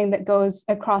is something that goes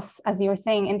across, as you were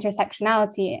saying,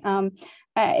 intersectionality.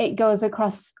 It goes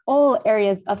across all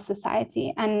areas of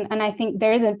society. And I think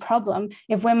there is a problem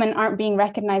if women aren't being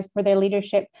recognized for their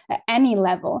leadership at any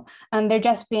level. And they're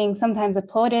just being sometimes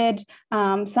applauded,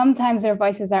 sometimes their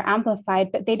voices are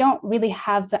amplified, but they don't really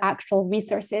have the actual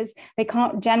resources. They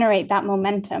can't generate that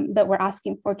momentum that we're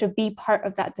asking for to be part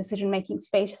of that decision-making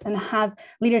space and have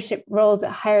leadership roles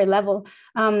at higher level.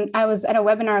 I was at a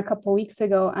webinar a couple of weeks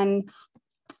ago, and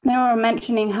they were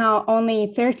mentioning how only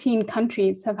 13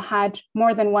 countries have had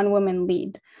more than one woman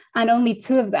lead, and only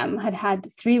 2 of them had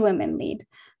 3 women lead.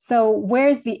 So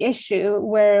where's the issue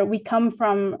where we come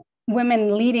from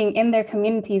women leading in their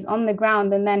communities on the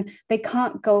ground, and then they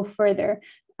can't go further?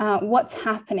 What's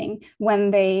happening when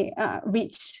they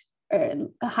reach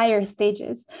higher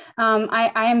stages?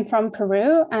 I am from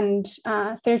Peru, and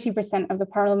 30% of the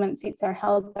parliament seats are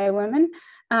held by women,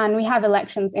 and we have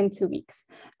elections in 2 weeks.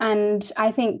 And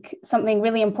I think something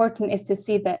really important is to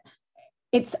see that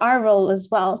it's our role as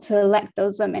well to elect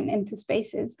those women into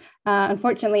spaces.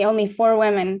 Unfortunately, only 4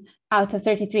 women out of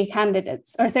 33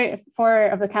 candidates, or 4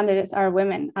 of the candidates are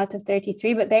women out of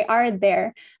 33, but they are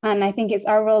there. And I think it's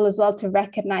our role as well to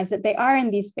recognize that they are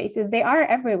in these spaces. They are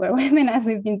everywhere. Women, as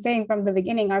we've been saying from the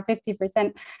beginning, are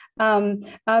 50%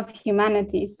 of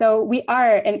humanity. So we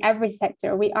are in every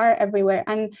sector, we are everywhere,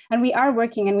 and we are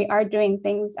working and we are doing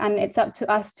things. And it's up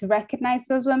to us to recognize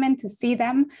those women, to see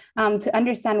them, to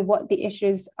understand what the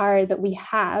issues are that we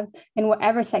have in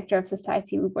whatever sector of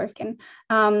society we work in.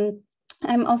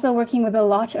 I'm also working with a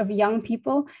lot of young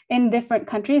people in different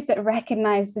countries that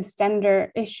recognize this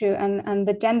gender issue and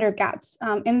the gender gaps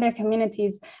in their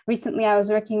communities. Recently, I was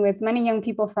working with many young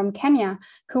people from Kenya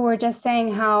who were just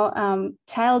saying how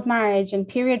child marriage and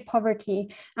period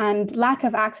poverty and lack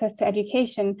of access to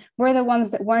education were the ones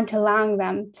that weren't allowing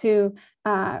them to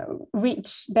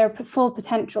reach their full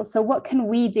potential. So what can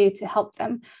we do to help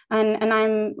them? And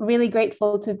I'm really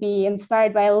grateful to be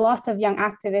inspired by a lot of young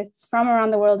activists from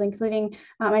around the world, including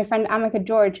my friend Amika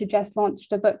George, who just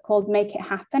launched a book called Make It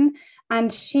Happen.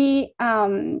 And she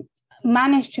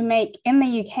managed to make in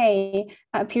the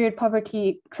UK period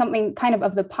poverty something kind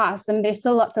of the past. I mean, there's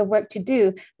still lots of work to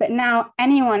do, but now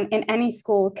anyone in any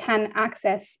school can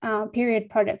access period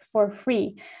products for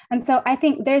free. And so I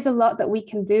think there's a lot that we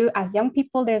can do as young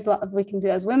people. There's a lot that we can do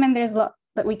as women. There's a lot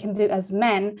that we can do as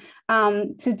men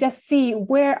to just see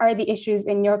where are the issues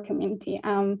in your community.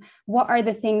 What are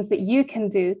the things that you can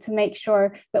do to make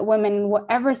sure that women in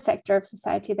whatever sector of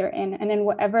society they're in, and in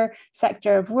whatever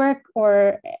sector of work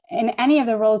or in any of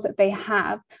the roles that they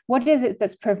have, what is it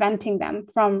that's preventing them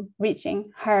from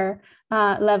reaching her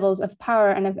levels of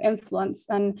power and of influence?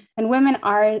 And women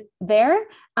are there,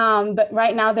 but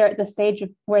right now they're at the stage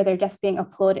where they're just being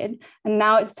applauded. And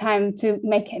now it's time to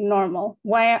make it normal.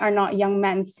 Why are not young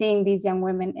men seeing these young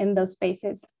women in those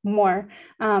spaces more?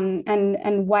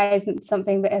 And why isn't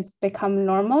something that has become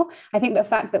normal? I think the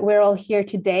fact that we're all here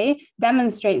today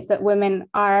demonstrates that women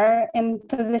are in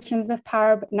positions of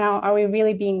power, but now are we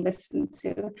really being listened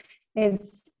to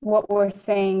is what we're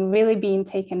saying really being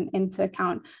taken into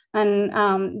account.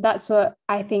 And that's what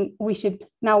I think we should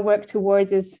now work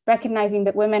towards, is recognizing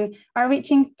that women are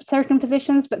reaching certain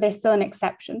positions, but they're still an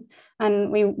exception.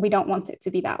 And we don't want it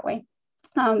to be that way.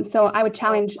 So I would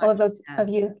challenge all of those of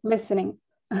you listening.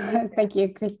 Thank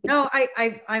you, Christy. No,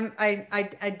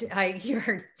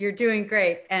 you're doing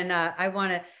great. And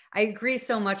I agree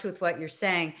so much with what you're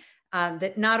saying,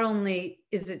 that not only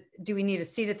do we need a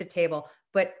seat at the table,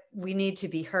 but we need to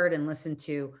be heard and listened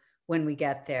to when we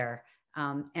get there.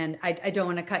 And I don't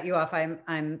want to cut you off.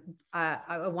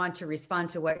 I want to respond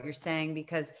to what you're saying,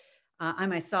 because I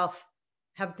myself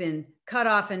have been cut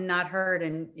off and not heard.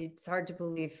 And it's hard to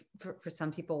believe for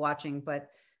some people watching, but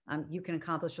you can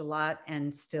accomplish a lot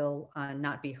and still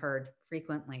not be heard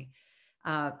frequently.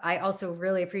 I also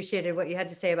really appreciated what you had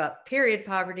to say about period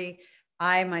poverty.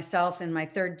 I myself, in my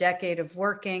 3rd decade of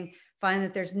working, find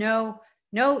that there's no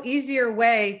easier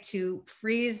way to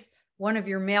freeze one of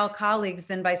your male colleagues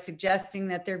than by suggesting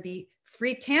that there be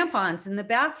free tampons in the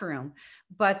bathroom.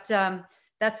 But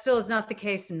that still is not the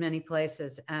case in many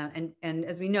places. And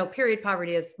as we know, period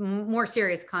poverty has more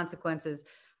serious consequences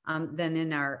than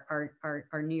in our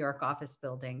New York office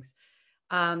buildings.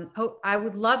 I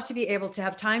would love to be able to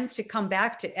have time to come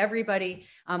back to everybody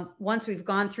once we've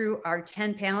gone through our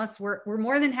 10 panelists. We're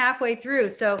more than halfway through,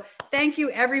 so thank you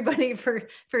everybody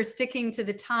for sticking to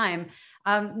the time.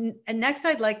 And next,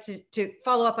 I'd like to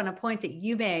follow up on a point that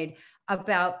you made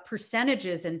about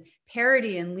percentages and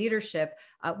parity in leadership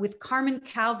with Carmen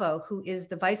Calvo, who is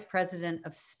the Vice President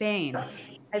of Spain.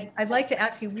 I'd like to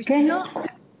ask you, we still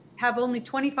have only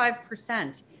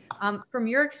 25%. From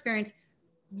your experience,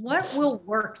 what will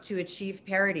work to achieve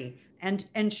parity,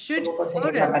 and should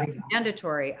quotas be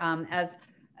mandatory? As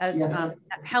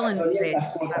Helen raised,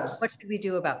 what should we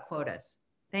do about quotas?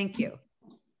 Thank you.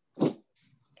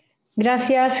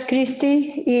 Gracias,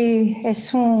 Christy, y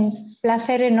es un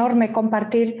placer enorme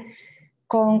compartir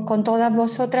con todas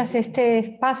vosotras este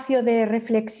espacio de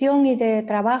reflexión y de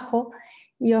trabajo,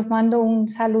 y os mando un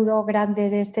saludo grande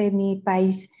desde mi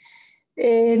país.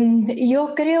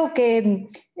 Yo creo que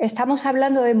estamos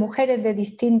hablando de mujeres de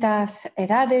distintas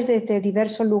edades, desde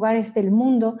diversos lugares del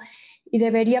mundo, y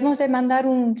deberíamos de mandar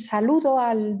un saludo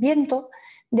al viento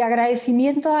de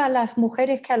agradecimiento a las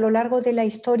mujeres que a lo largo de la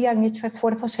historia han hecho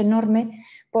esfuerzos enormes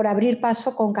por abrir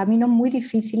paso con caminos muy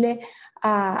difíciles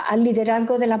al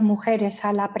liderazgo de las mujeres,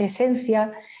 a la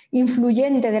presencia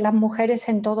influyente de las mujeres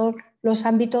en todos los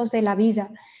ámbitos de la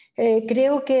vida.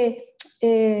 Creo que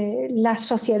las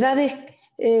sociedades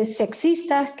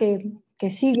sexistas que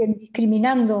siguen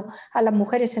discriminando a las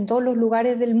mujeres en todos los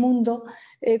lugares del mundo,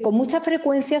 con mucha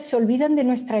frecuencia se olvidan de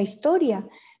nuestra historia.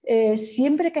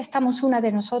 Siempre que estamos una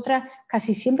de nosotras,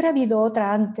 casi siempre ha habido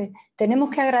otra antes.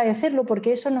 Tenemos que agradecerlo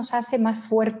porque eso nos hace más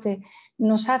fuertes,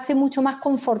 nos hace mucho más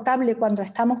confortable cuando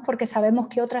estamos, porque sabemos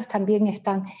que otras también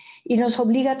están, y nos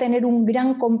obliga a tener un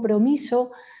gran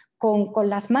compromiso con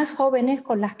las más jóvenes,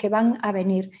 con las que van a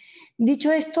venir.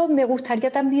 Dicho esto, me gustaría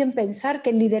también pensar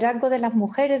que el liderazgo de las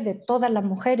mujeres, de todas las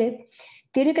mujeres,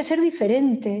 tiene que ser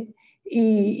diferente,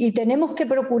 y tenemos que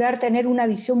procurar tener una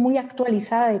visión muy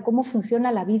actualizada de cómo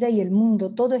funciona la vida y el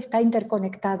mundo. Todo está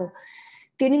interconectado.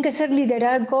 Tienen que ser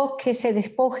liderazgos que se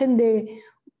despojen de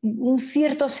un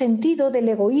cierto sentido del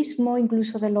egoísmo,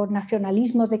 incluso de los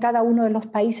nacionalismos de cada uno de los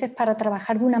países, para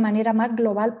trabajar de una manera más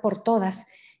global por todas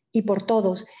y por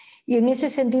todos. Y en ese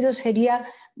sentido sería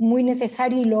muy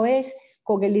necesario, y lo es,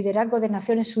 con el liderazgo de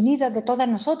Naciones Unidas, de todas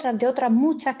nosotras, de otras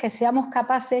muchas, que seamos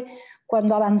capaces,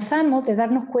 cuando avanzamos, de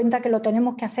darnos cuenta que lo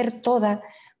tenemos que hacer todas,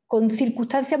 con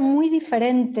circunstancias muy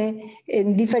diferentes,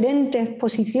 en diferentes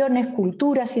posiciones,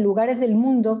 culturas y lugares del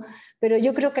mundo, pero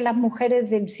yo creo que las mujeres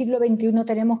del siglo XXI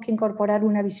tenemos que incorporar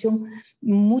una visión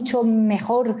mucho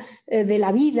mejor de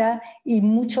la vida y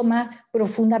mucho más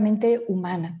profundamente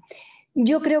humana.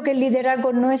 Yo creo que el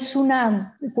liderazgo no es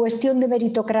una cuestión de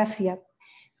meritocracia.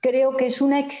 Creo que es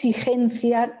una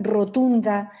exigencia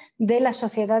rotunda de las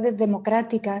sociedades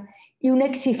democráticas y una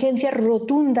exigencia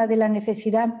rotunda de la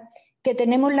necesidad que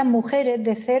tenemos las mujeres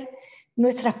de ser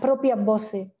nuestras propias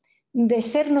voces, de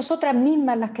ser nosotras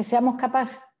mismas las que seamos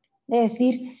capaces de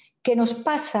decir qué nos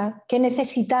pasa, qué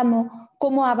necesitamos,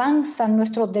 cómo avanzan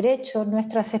nuestros derechos,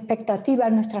 nuestras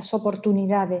expectativas, nuestras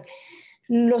oportunidades.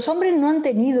 Los hombres no han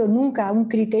tenido nunca un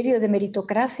criterio de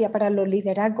meritocracia para los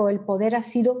liderazgos. El poder ha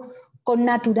sido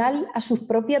connatural a sus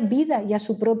propias vidas y a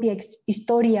su propia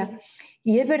historia.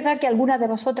 Y es verdad que algunas de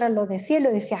vosotras lo decían,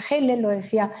 lo decía Helen, lo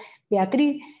decía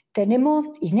Beatriz,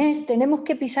 Inés, tenemos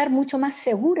que pisar mucho más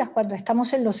seguras cuando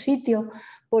estamos en los sitios,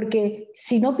 porque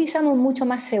si no pisamos mucho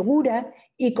más seguras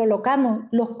y colocamos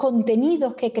los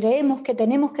contenidos que creemos que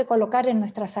tenemos que colocar en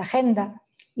nuestras agendas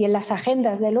y en las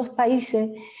agendas de los países,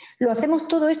 lo hacemos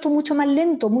todo esto mucho más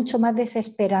lento, mucho más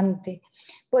desesperante.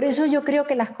 Por eso yo creo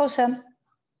que las cosas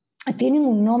tienen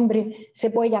un nombre, se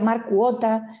puede llamar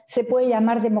cuota, se puede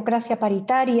llamar democracia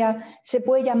paritaria, se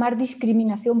puede llamar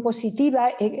discriminación positiva.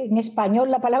 En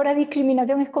español la palabra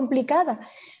discriminación es complicada,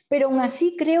 pero aún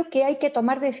así creo que hay que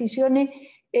tomar decisiones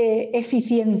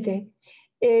eficientes.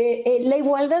 La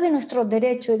igualdad de nuestros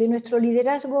derechos y de nuestro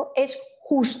liderazgo es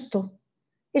justo.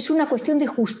 Es una cuestión de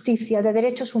justicia, de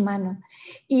derechos humanos.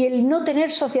 Y el no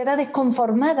tener sociedades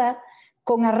conformadas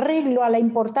con arreglo a la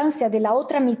importancia de la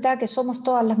otra mitad, que somos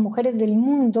todas las mujeres del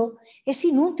mundo, es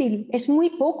inútil, es muy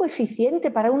poco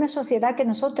eficiente para una sociedad que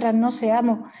nosotras no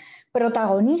seamos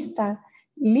protagonistas,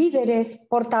 líderes,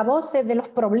 portavoces de los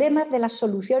problemas, de las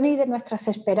soluciones y de nuestras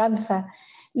esperanzas.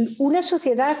 Una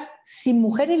sociedad sin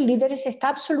mujeres líderes está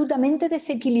absolutamente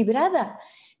desequilibrada.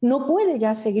 No puede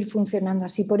ya seguir funcionando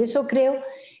así. Por eso creo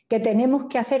que tenemos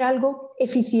que hacer algo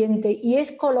eficiente y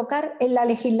es colocar en la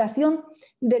legislación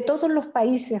de todos los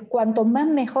países, cuanto más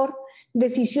mejor,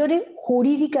 decisiones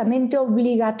jurídicamente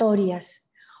obligatorias.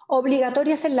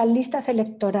 Obligatorias en las listas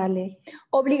electorales,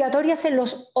 obligatorias en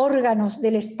los órganos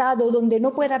del Estado, donde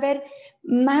no puede haber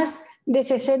más de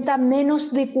 60,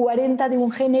 menos de 40 de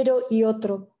un género y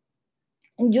otro.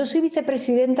 Yo soy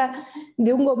vicepresidenta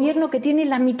de un gobierno que tiene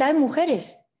la mitad de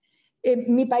mujeres.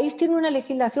 Mi país tiene una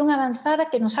legislación avanzada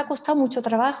que nos ha costado mucho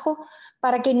trabajo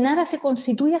para que nada se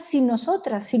constituya sin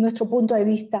nosotras, sin nuestro punto de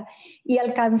vista. Y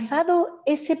alcanzado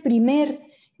ese primer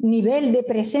nivel de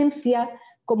presencia,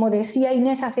 como decía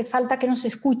Inés, hace falta que nos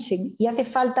escuchen y hace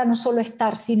falta no solo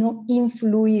estar, sino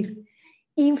influir.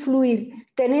 Influir,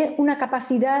 tener una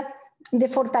capacidad de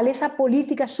fortaleza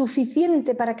política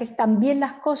suficiente para que también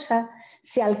las cosas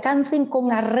se alcancen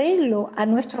con arreglo a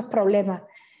nuestros problemas.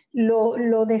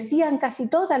 Lo decían casi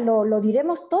todas, lo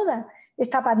diremos todas.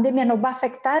 Esta pandemia nos va a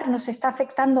afectar, nos está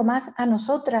afectando más a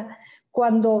nosotras.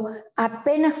 Cuando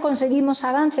apenas conseguimos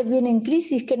avances, vienen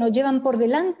crisis que nos llevan por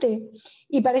delante.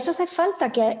 Y para eso hace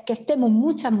falta que estemos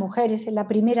muchas mujeres en la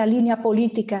primera línea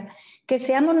política, que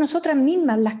seamos nosotras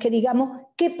mismas las que digamos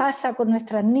qué pasa con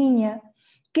nuestras niñas,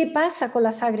 qué pasa con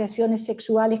las agresiones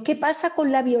sexuales, qué pasa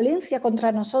con la violencia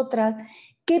contra nosotras,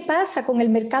 qué pasa con el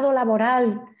mercado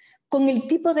laboral, con el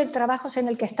tipo de trabajos en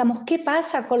el que estamos, qué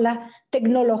pasa con la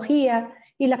tecnología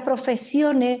y las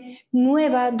profesiones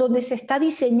nuevas donde se está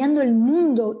diseñando el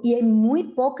mundo y hay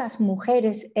muy pocas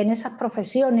mujeres en esas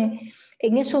profesiones,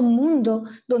 en esos mundos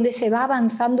donde se va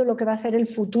avanzando lo que va a ser el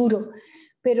futuro.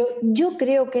 Pero yo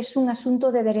creo que es un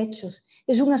asunto de derechos,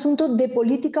 es un asunto de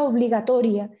política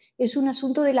obligatoria, es un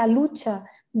asunto de la lucha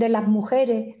de las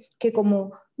mujeres, que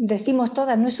como decimos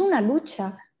todas, no es una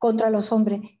lucha contra los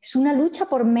hombres, es una lucha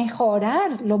por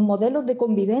mejorar los modelos de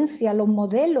convivencia, los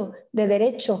modelos de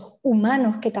derechos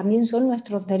humanos que también son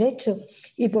nuestros derechos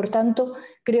y por tanto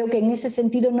creo que en ese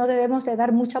sentido no debemos de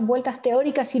dar muchas vueltas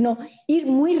teóricas, sino ir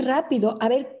muy rápido a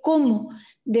ver cómo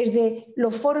desde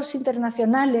los foros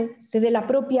internacionales, desde la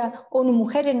propia ONU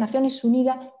Mujeres, Naciones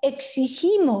Unidas,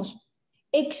 exigimos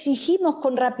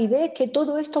con rapidez que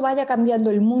todo esto vaya cambiando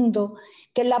el mundo,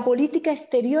 que en la política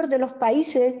exterior de los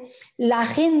países la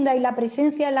agenda y la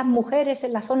presencia de las mujeres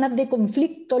en las zonas de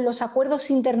conflicto, en los acuerdos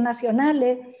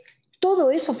internacionales, todo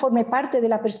eso forme parte de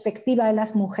la perspectiva de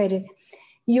las mujeres.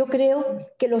 Yo creo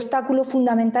que el obstáculo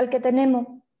fundamental que tenemos,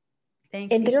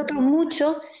 entre otros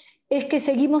muchos, es que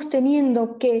seguimos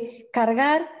teniendo que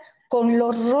cargar con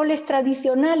los roles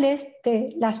tradicionales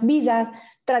de las vidas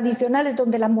tradicionales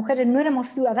donde las mujeres no éramos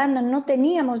ciudadanas, no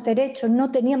teníamos derechos,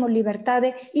 no teníamos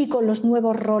libertades y con los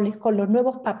nuevos roles, con los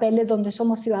nuevos papeles donde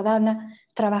somos ciudadanas,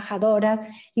 trabajadoras,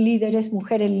 líderes,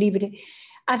 mujeres libres.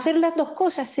 Hacer las dos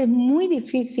cosas es muy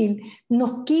difícil,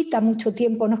 nos quita mucho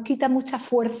tiempo, nos quita mucha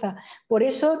fuerza. Por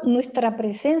eso nuestra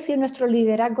presencia y nuestros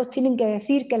liderazgos tienen que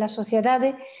decir que las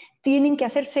sociedades tienen que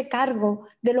hacerse cargo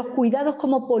de los cuidados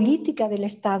como política del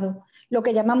Estado, lo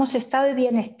que llamamos estado de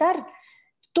bienestar.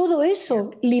 Todo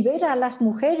eso libera a las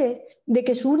mujeres de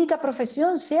que su única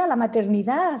profesión sea la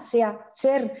maternidad, sea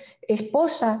ser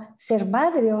esposa, ser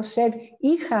madre o ser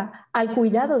hija al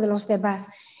cuidado de los demás.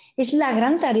 Es la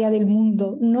gran tarea del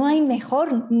mundo. No hay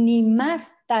mejor ni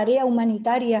más tarea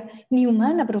humanitaria ni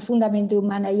humana, profundamente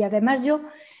humana. Y además yo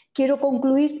quiero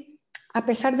concluir, a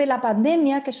pesar de la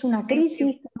pandemia, que es una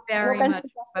crisis,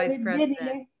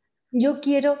 yo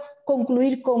quiero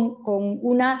concluir con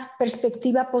una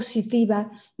perspectiva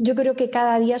positiva. Yo creo que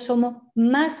cada día somos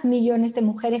más millones de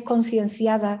mujeres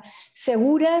concienciadas,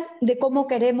 seguras de cómo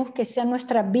queremos que sean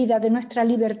nuestras vidas, de nuestra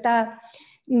libertad,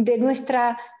 de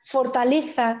nuestra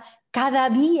fortaleza. Cada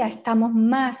día estamos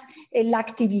más en la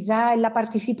actividad, en la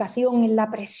participación, en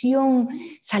la presión.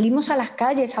 Salimos a las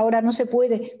calles, ahora no se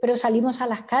puede, pero salimos a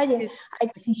las calles a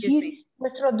exigir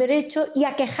nuestros derechos y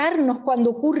a quejarnos cuando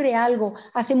ocurre algo.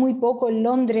 Hace muy poco en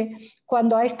Londres,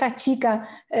 cuando a esta chica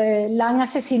la han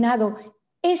asesinado.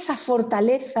 Esa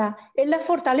fortaleza es la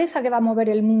fortaleza que va a mover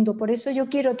el mundo. Por eso yo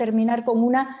quiero terminar con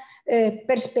una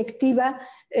perspectiva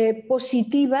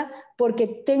positiva,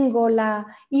 porque tengo la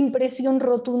impresión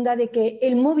rotunda de que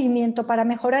el movimiento para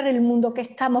mejorar el mundo que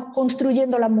estamos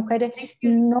construyendo las mujeres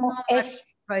no es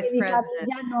evitable,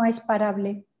 ya no es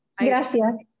parable.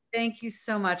 Gracias. Thank you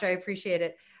so much. I appreciate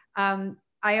it.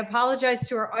 I apologize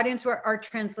to our audience where our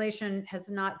translation has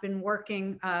not been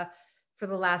working for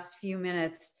the last few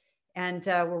minutes, and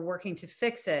we're working to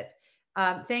fix it.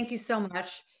 Thank you so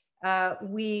much.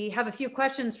 We have a few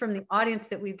questions from the audience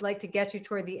that we'd like to get to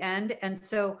toward the end.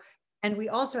 And we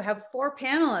also have 4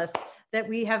 panelists that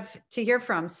we have to hear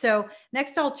from. So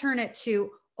next I'll turn it to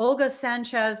Olga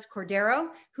Sánchez Cordero,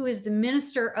 who is the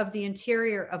Minister of the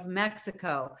Interior of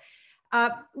Mexico.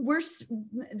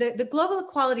 The Global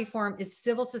Equality Forum is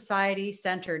civil society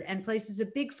centered and places a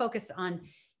big focus on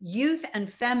youth and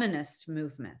feminist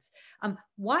movements.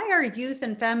 Why are youth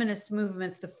and feminist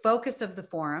movements the focus of the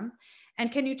forum?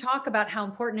 And can you talk about how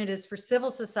important it is for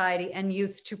civil society and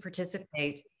youth to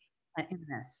participate in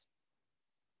this?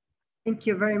 Thank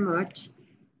you very much.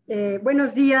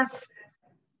 Buenos días.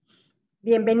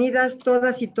 Bienvenidas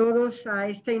todas y todos a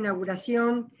esta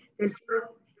inauguración del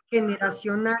Foro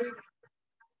Generacional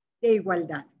de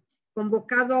Igualdad,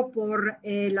 convocado por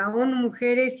la ONU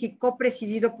Mujeres y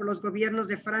copresidido por los gobiernos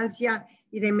de Francia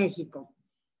y de México.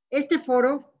 Este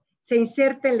foro se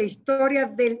inserta en la historia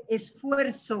del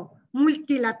esfuerzo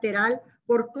multilateral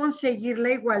por conseguir la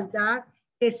igualdad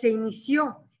que se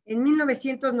inició en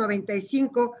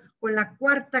 1995 con la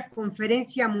 4ª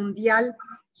Conferencia Mundial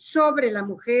sobre la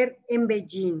Mujer en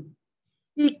Beijing.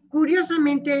 Y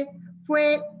curiosamente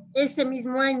fue ese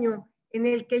mismo año en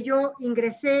el que yo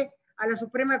ingresé a la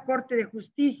Suprema Corte de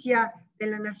Justicia de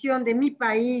la Nación de mi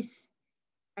país,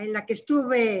 en la que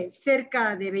estuve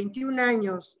cerca de 21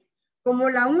 años, como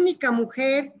la única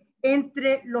mujer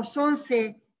entre los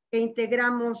 11 que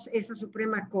integramos esa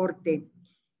Suprema Corte.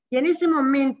 Y en ese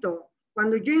momento,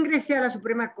 cuando yo ingresé a la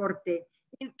Suprema Corte,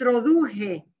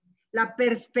 introduje la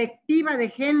perspectiva de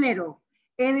género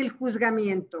en el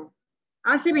juzgamiento.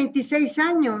 Hace 26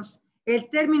 años, el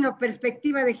término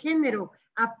perspectiva de género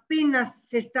apenas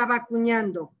se estaba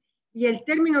acuñando y el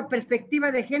término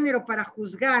perspectiva de género para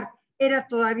juzgar era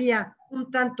todavía un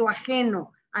tanto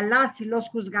ajeno a las y los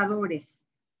juzgadores,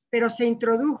 pero se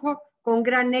introdujo con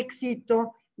gran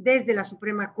éxito desde la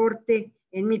Suprema Corte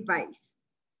en mi país.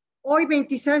 Hoy,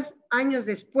 26 años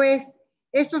después,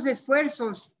 estos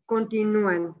esfuerzos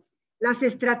continúan. Las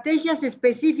estrategias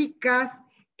específicas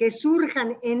que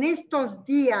surjan en estos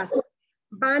días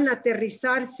van a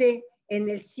aterrizarse en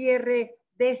el cierre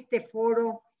de este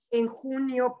foro en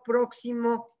junio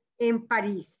próximo en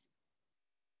París.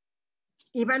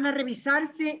 Y van a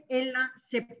revisarse en la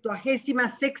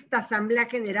 76ª Asamblea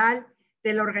General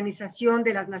de la Organización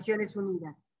de las Naciones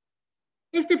Unidas.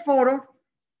 Este foro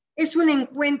es un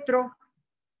encuentro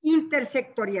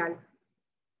intersectorial,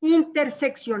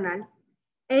 interseccional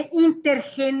e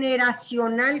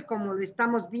intergeneracional, como lo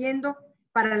estamos viendo,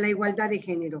 para la igualdad de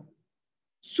género.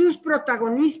 Sus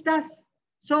protagonistas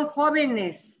son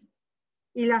jóvenes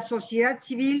y la sociedad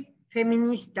civil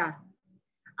feminista.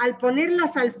 Al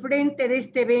ponerlas al frente de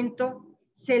este evento,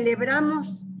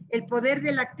 celebramos el poder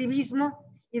del activismo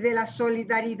y de la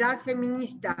solidaridad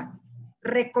feminista.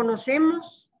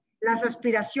 Reconocemos las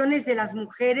aspiraciones de las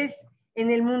mujeres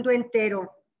en el mundo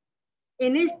entero.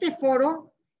 En este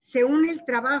foro se une el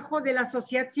trabajo de la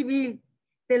sociedad civil,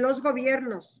 de los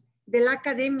gobiernos, de la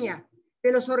academia,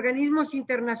 de los organismos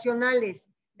internacionales,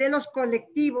 de los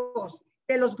colectivos,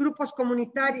 de los grupos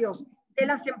comunitarios, de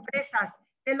las empresas,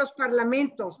 de los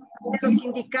parlamentos, de los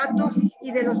sindicatos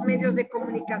y de los medios de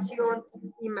comunicación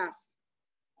y más.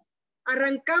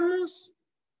 Arrancamos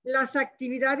las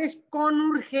actividades con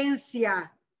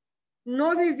urgencia,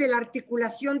 no desde la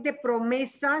articulación de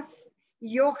promesas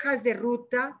y hojas de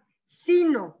ruta,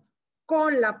 sino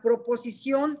con la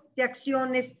proposición de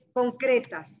acciones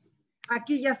concretas.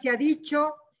 Aquí ya se ha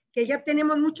dicho que ya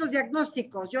tenemos muchos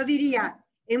diagnósticos. Yo diría,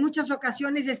 en muchas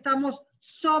ocasiones estamos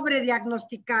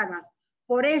sobrediagnosticadas.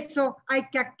 Por eso hay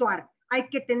que actuar, hay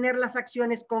que tener las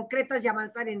acciones concretas y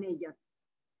avanzar en ellas.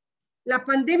 La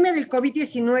pandemia del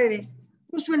COVID-19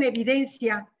 puso en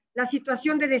evidencia la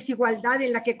situación de desigualdad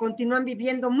en la que continúan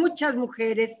viviendo muchas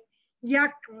mujeres y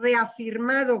ha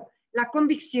reafirmado la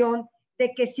convicción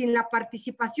de que sin la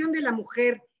participación de la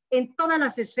mujer en todas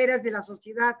las esferas de la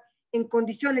sociedad en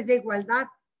condiciones de igualdad,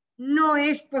 no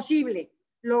es posible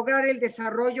lograr el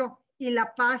desarrollo y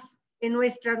la paz en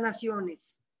nuestras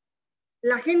naciones.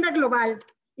 La agenda global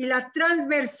y la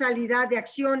transversalidad de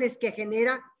acciones que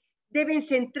genera deben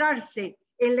centrarse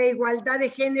en la igualdad de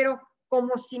género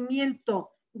como cimiento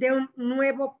de un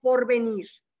nuevo porvenir.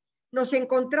 Nos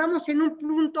encontramos en un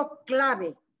punto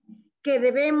clave que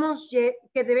debemos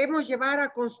llevar a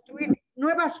construir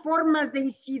nuevas formas de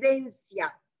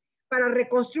incidencia para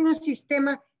reconstruir un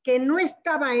sistema que no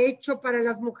estaba hecho para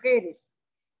las mujeres,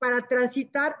 para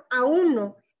transitar a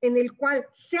uno en el cual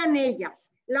sean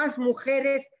ellas, las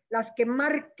mujeres, las que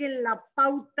marquen la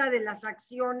pauta de las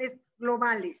acciones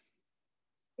globales.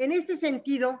 En este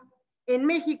sentido, en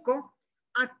México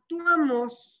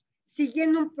actuamos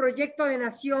siguiendo un proyecto de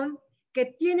nación que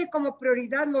tiene como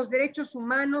prioridad los derechos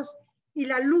humanos y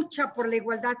la lucha por la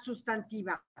igualdad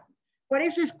sustantiva. Por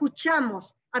eso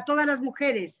escuchamos a todas las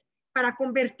mujeres para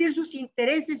convertir sus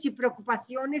intereses y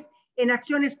preocupaciones en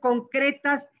acciones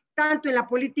concretas, tanto en la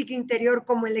política interior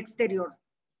como en la exterior.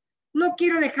 No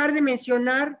quiero dejar de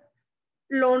mencionar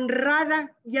lo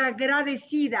honrada y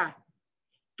agradecida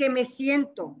que me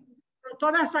siento con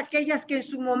todas aquellas que en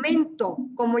su momento,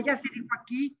 como ya se dijo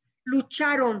aquí,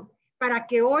 lucharon para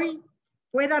que hoy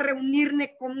pueda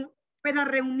reunirme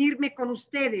con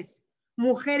ustedes,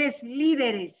 mujeres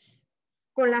líderes,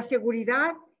 con la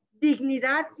seguridad,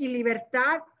 dignidad y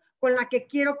libertad con la que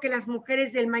quiero que las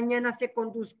mujeres del mañana se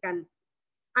conduzcan.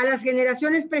 A las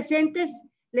generaciones presentes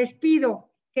les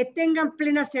pido que tengan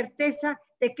plena certeza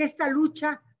de que esta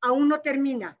lucha aún no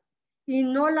termina y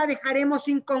no la dejaremos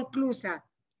inconclusa.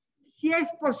 Si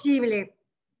es posible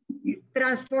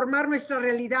transformar nuestra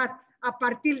realidad a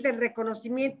partir del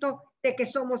reconocimiento de que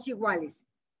somos iguales.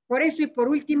 Por eso y por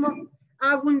último,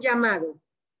 hago un llamado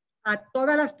a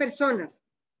todas las personas,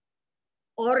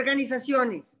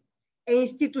 organizaciones e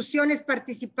instituciones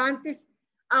participantes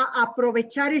a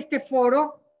aprovechar este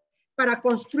foro para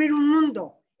construir un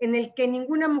mundo en el que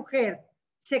ninguna mujer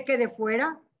se quede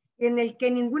fuera y en el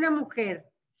que ninguna mujer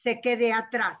se quede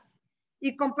atrás.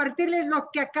 Y compartirles lo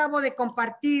que acabo de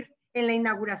compartir en la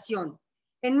inauguración.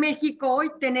 En México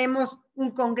hoy tenemos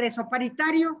un Congreso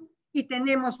paritario y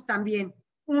tenemos también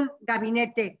un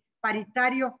gabinete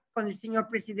paritario con el señor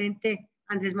presidente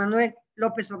Andrés Manuel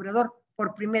López Obrador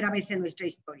por primera vez en nuestra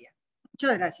historia.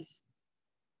 Muchas gracias.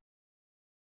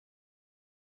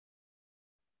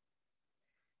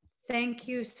 Thank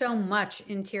you so much,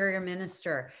 Interior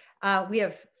Minister. We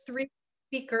have 3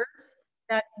 speakers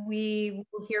that we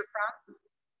will hear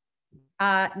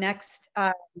from. Next,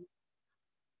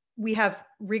 we have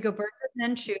Rigoberta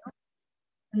Menchú,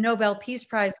 Nobel Peace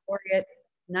Prize laureate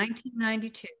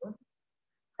 1992,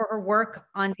 for her work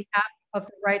on behalf of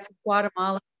the rights of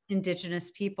Guatemala's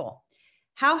indigenous people.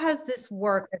 How has this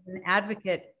work as an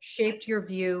advocate shaped your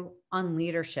view on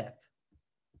leadership?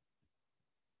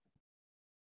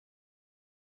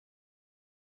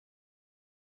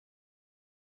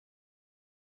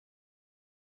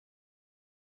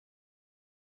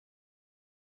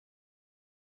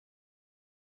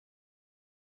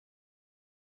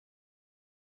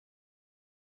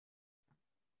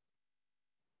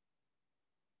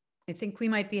 I think we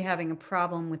might be having a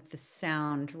problem with the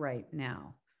sound right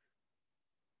now.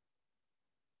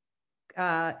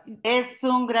 Es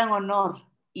un gran honor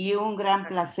y un gran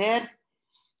placer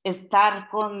estar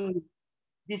con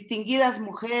distinguidas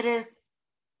mujeres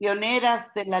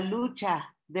pioneras de la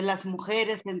lucha de las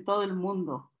mujeres en todo el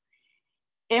mundo.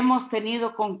 Hemos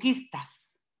tenido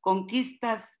conquistas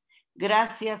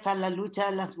gracias a la lucha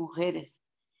de las mujeres,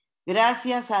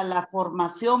 gracias a la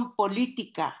formación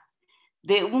política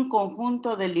de un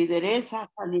conjunto de lideresas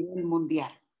a nivel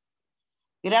mundial.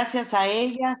 Gracias a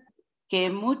ellas que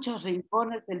en muchos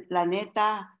rincones del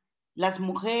planeta las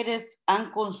mujeres han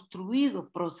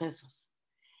construido procesos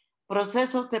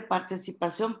de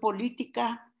participación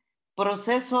política,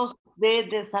 procesos de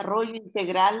desarrollo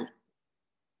integral.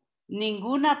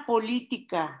 Ninguna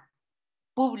política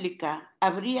pública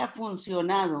habría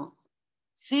funcionado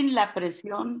sin la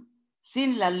presión,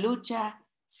 sin la lucha,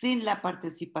 sin la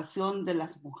participación de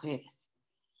las mujeres.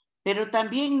 Pero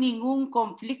también ningún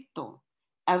conflicto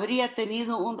habría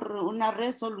tenido una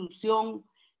resolución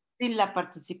sin la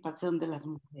participación de las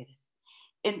mujeres.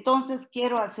 Entonces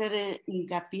quiero hacer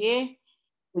hincapié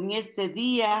en este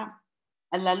día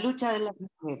a la lucha de las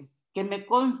mujeres, que me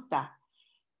consta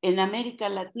en América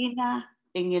Latina,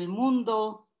 en el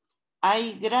mundo,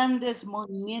 hay grandes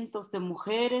movimientos de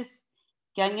mujeres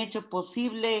que han hecho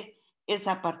posible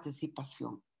esa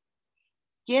participación.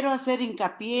 Quiero hacer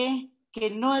hincapié que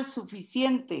no es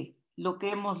suficiente lo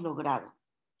que hemos logrado.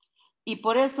 Y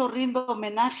por eso rindo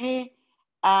homenaje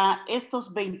a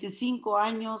estos 25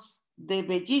 años de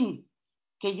Beijing,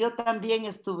 que yo también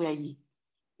estuve allí.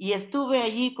 Y estuve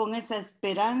allí con esa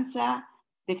esperanza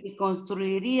de que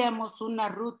construiríamos una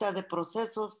ruta de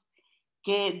procesos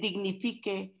que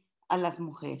dignifique a las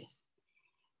mujeres.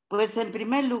 Pues en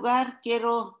primer lugar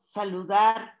quiero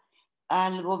saludar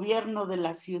al gobierno de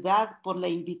la ciudad por la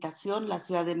invitación, la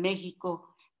Ciudad de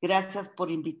México. Gracias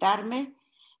por invitarme.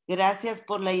 Gracias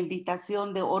por la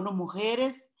invitación de ONU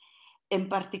Mujeres. En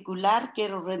particular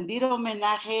quiero rendir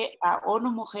homenaje a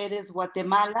ONU Mujeres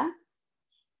Guatemala.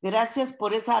 Gracias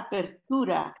por esa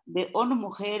apertura de ONU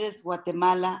Mujeres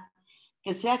Guatemala,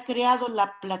 que se ha creado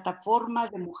la plataforma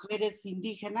de mujeres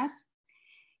indígenas,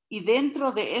 y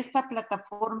dentro de esta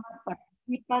plataforma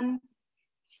participan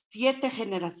 7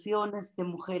 generaciones de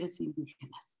mujeres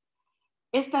indígenas.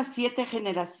 Estas 7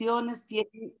 generaciones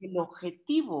tienen el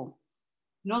objetivo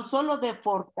no solo de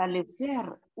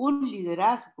fortalecer un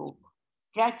liderazgo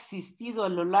que ha existido a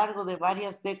lo largo de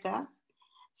varias décadas,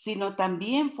 sino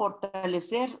también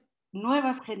fortalecer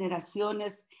nuevas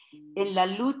generaciones en la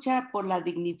lucha por la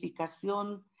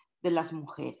dignificación de las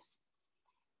mujeres.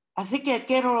 Así que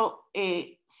quiero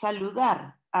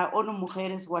saludar a ONU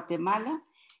Mujeres Guatemala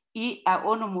y a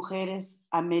ONU Mujeres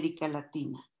América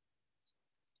Latina.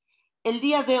 El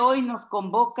día de hoy nos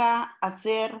convoca a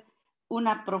hacer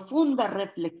una profunda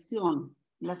reflexión,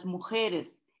 las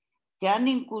mujeres que han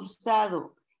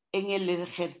incursado en el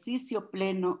ejercicio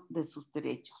pleno de sus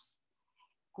derechos.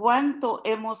 ¿Cuánto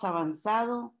hemos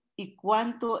avanzado y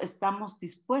cuánto estamos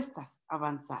dispuestas a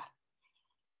avanzar?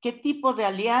 ¿Qué tipo de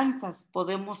alianzas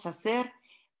podemos hacer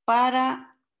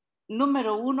para,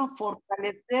 número 1,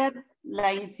 fortalecer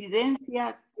la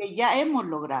incidencia que ya hemos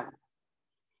logrado?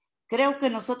 Creo que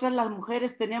nosotras las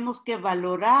mujeres tenemos que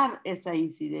valorar esa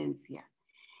incidencia.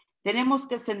 Tenemos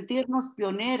que sentirnos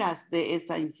pioneras de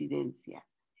esa incidencia.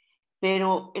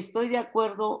 Pero estoy de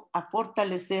acuerdo a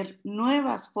fortalecer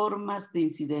nuevas formas de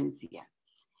incidencia.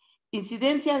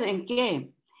 ¿Incidencia en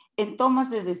qué? En tomas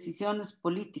de decisiones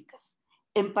políticas,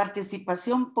 en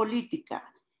participación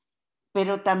política,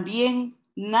 pero también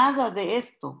nada de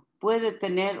esto puede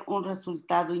tener un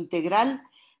resultado integral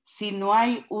si no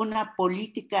hay una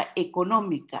política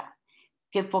económica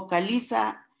que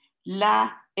focaliza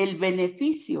el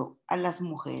beneficio a las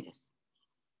mujeres.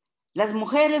 Las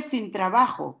mujeres sin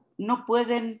trabajo no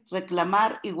pueden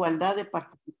reclamar igualdad de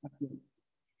participación.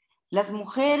 Las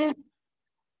mujeres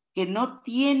que no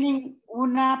tienen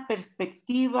una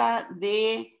perspectiva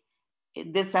de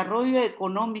desarrollo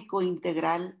económico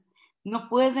integral no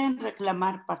pueden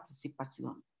reclamar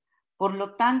participación. Por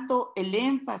lo tanto, el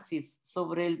énfasis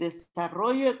sobre el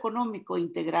desarrollo económico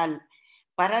integral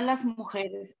para las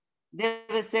mujeres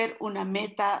debe ser una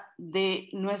meta de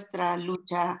nuestra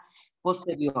lucha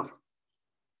posterior.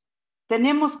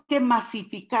 Tenemos que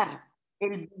masificar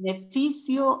el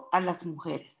beneficio a las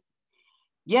mujeres.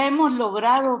 Ya hemos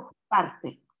logrado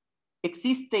parte.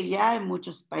 Existe ya en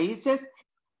muchos países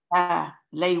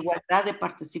la igualdad de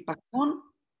participación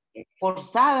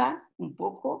forzada un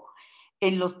poco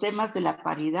en los temas de la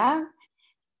paridad.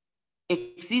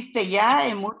 Existe ya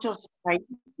en muchos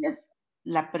países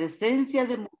la presencia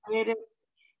de mujeres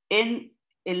en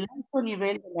el alto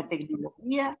nivel de la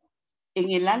tecnología,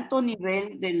 en el alto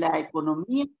nivel de la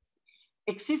economía.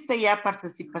 Existe ya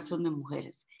participación de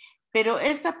mujeres, pero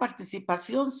esta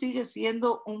participación sigue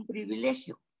siendo un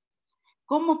privilegio.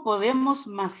 ¿Cómo podemos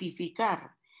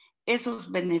masificar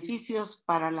esos beneficios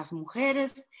para las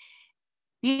mujeres?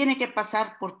 Tiene que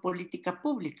pasar por política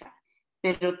pública,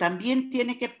 pero también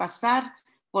tiene que pasar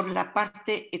por la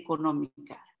parte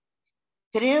económica.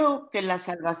 Creo que la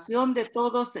salvación de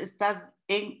todos está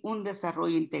en un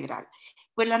desarrollo integral.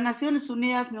 Pues las Naciones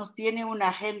Unidas nos tiene una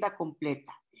agenda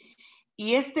completa.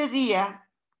 Y este día,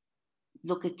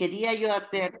 lo que quería yo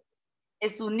hacer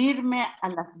es unirme a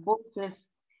las voces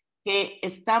que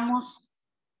estamos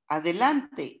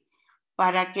adelante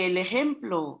para que el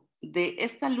ejemplo de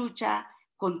esta lucha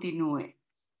continúe.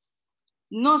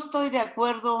 No estoy de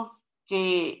acuerdo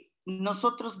que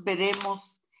nosotros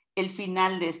veremos el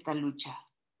final de esta lucha,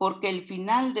 porque el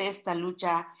final de esta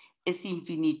lucha es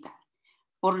infinita.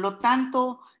 Por lo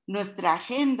tanto, nuestra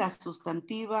agenda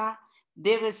sustantiva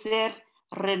debe ser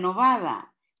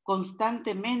renovada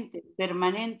constantemente,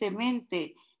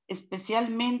 permanentemente,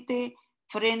 especialmente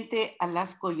frente a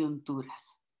las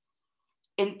coyunturas.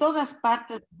 En todas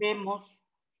partes vemos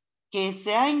que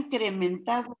se ha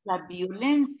incrementado la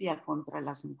violencia contra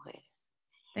las mujeres.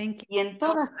 Y en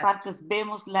todas partes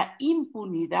vemos la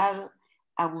impunidad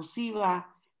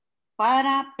abusiva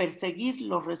para perseguir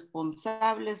los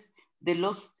responsables de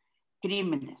los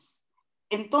crímenes.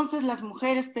 Entonces las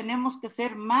mujeres tenemos que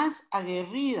ser más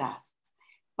aguerridas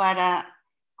para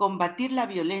combatir la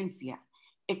violencia,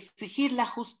 exigir la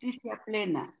justicia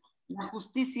plena, la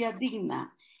justicia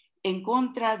digna en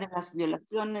contra de las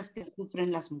violaciones que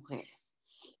sufren las mujeres.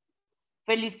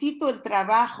 Felicito el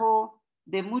trabajo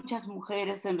de muchas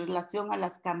mujeres en relación a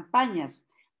las campañas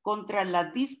contra la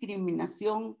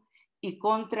discriminación y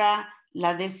contra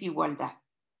la desigualdad.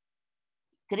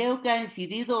 Creo que ha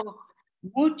incidido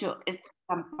mucho estas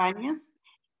campañas,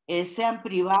 sean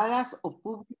privadas o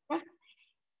públicas,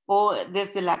 o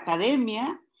desde la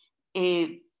academia.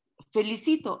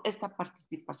 Felicito esta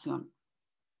participación.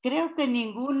 Creo que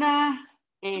ninguna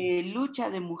lucha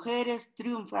de mujeres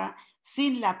triunfa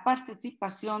sin la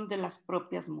participación de las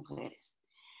propias mujeres.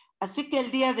 Así que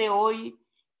el día de hoy,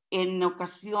 en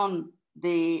ocasión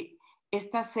de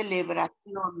esta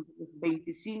celebración de los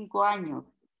 25 años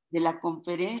de la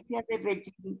conferencia de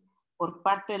Beijing por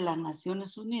parte de las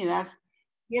Naciones Unidas,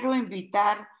 quiero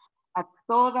invitar a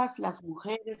todas las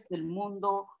mujeres del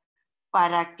mundo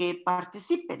para que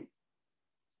participen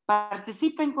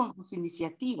con sus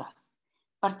iniciativas,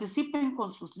 participen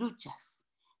con sus luchas,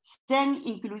 sean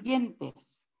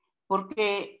incluyentes,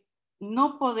 porque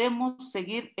no podemos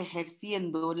seguir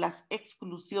ejerciendo las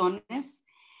exclusiones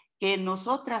que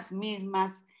nosotras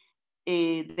mismas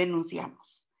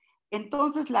denunciamos.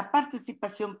 Entonces, la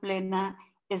participación plena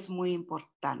es muy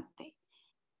importante.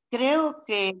 Creo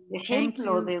que el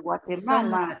ejemplo de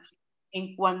Guatemala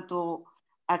en cuanto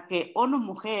a que ONU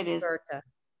Mujeres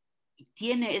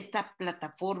tiene esta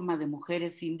plataforma de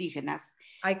mujeres indígenas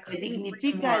que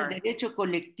dignifica el derecho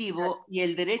colectivo y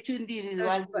el derecho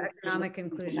individual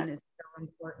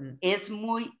es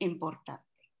muy importante.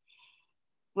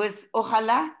 Pues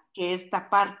ojalá que esta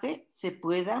parte se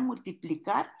pueda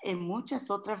multiplicar en muchas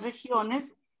otras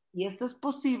regiones, y esto es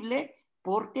posible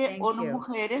porque ONU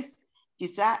Mujeres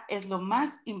quizá es lo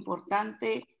más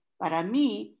importante para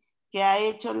mí que ha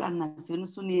hecho las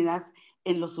Naciones Unidas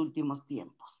en los últimos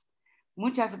tiempos.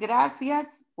 Muchas gracias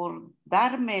por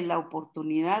darme la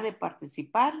oportunidad de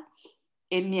participar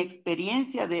en mi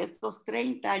experiencia de estos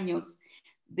 30 años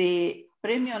de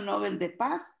Premio Nobel de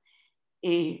Paz.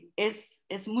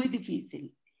 Es muy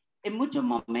difícil. En muchos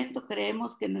momentos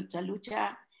creemos que nuestra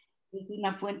lucha es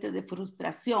una fuente de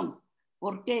frustración.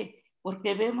 ¿Por qué?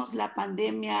 Porque vemos la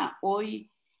pandemia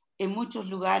hoy en muchos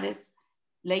lugares.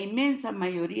 La inmensa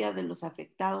mayoría de los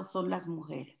afectados son las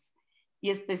mujeres,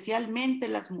 y especialmente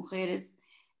las mujeres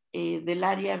del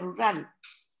área rural.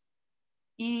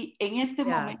 Y en este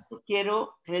momento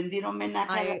quiero rendir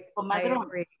homenaje a las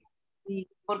comadronas,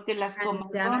 porque las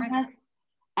comadronas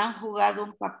han jugado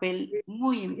un papel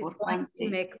muy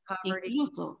importante,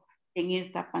 incluso en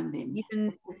esta pandemia,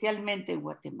 especialmente en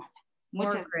Guatemala.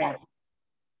 Muchas gracias.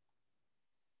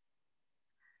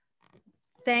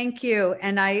 Thank you.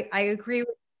 And I agree with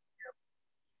you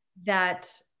that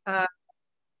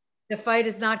the fight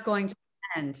is not going to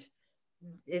end.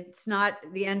 It's not,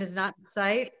 the end is not in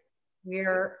sight.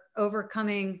 We're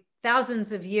overcoming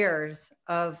thousands of years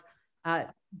of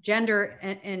gender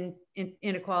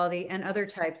inequality and other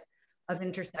types of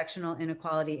intersectional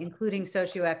inequality, including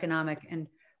socioeconomic and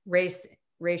race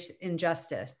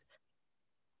injustice.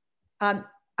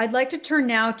 I'd like to turn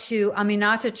now to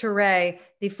Aminata Touré,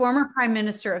 the former Prime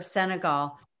Minister of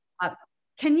Senegal.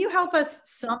 Can you help us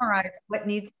summarize what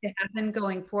needs to happen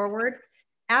going forward?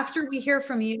 After we hear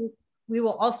from you, we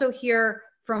will also hear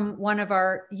from one of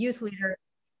our youth leaders,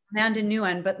 Amanda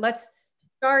Nguyen, but let's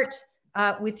start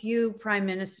with you, Prime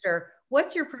Minister.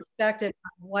 What's your perspective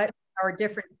on what our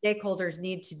different stakeholders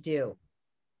need to do?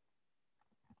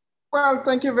 Well,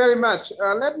 thank you very much.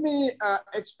 Let me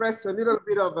express a little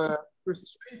bit of a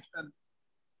frustration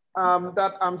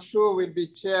that I'm sure will be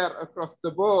shared across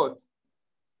the board.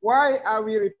 Why are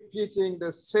we repeating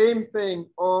the same thing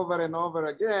over and over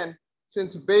again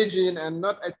since Beijing and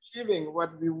not achieving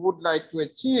what we would like to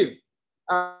achieve?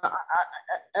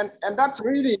 And that's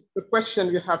really the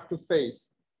question we have to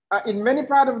face. In many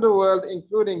parts of the world,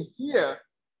 including here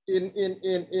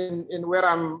in where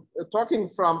I'm talking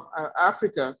from,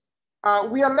 Africa,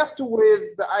 we are left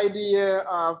with the idea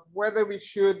of whether we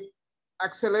should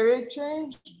accelerate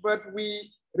change, but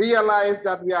we realize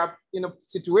that we are in a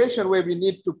situation where we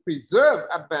need to preserve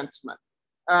advancement,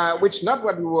 which is not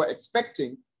what we were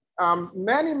expecting.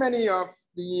 Many of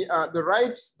the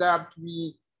rights that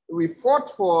we fought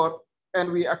for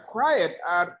and we acquired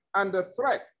are under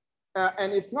threat.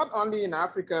 And it's not only in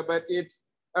Africa, but it's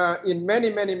in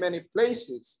many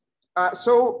places.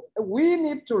 So we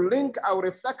need to link our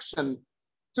reflection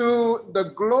to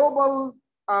the global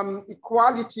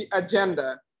equality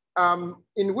agenda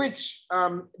in which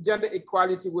gender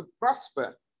equality would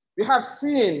prosper. We have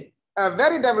seen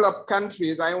very developed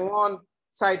countries, I won't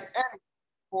cite any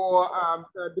for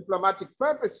diplomatic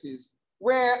purposes,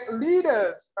 where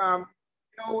leaders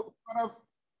sort of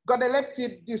got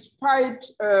elected despite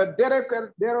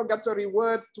derogatory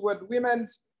words toward women,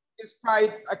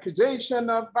 despite accusation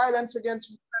of violence against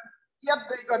women, yet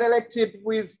they got elected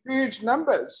with huge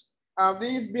numbers.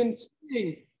 We've been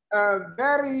seeing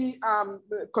very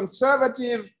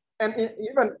conservative and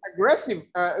even aggressive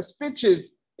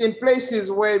speeches in places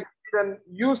where we didn't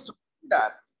used to do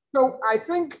that. So I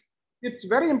think it's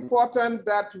very important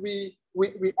that we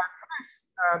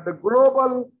address the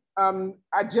global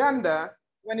agenda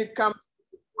when it comes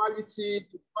to equality,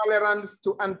 to tolerance,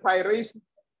 to anti-racism,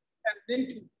 and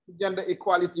linking to gender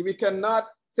equality. We cannot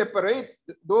separate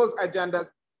those agendas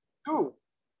too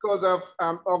because of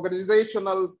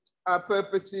organizational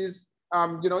purposes.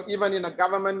 Even in a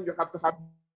government, you have to have.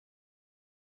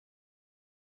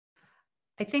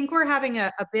 I think we're having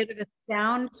a bit of a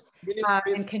sound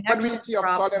and connection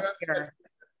problem here.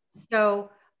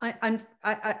 So I'm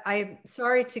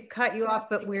sorry to cut you off,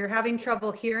 but we're having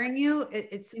trouble hearing you.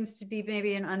 It seems to be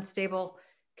maybe an unstable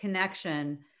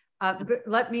connection. But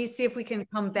let me see if we can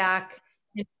come back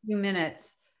in a few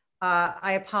minutes.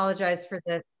 I apologize for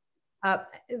this.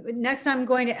 Next, I'm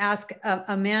going to ask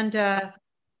Amanda.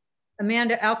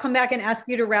 Amanda, I'll come back and ask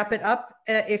you to wrap it up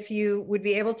if you would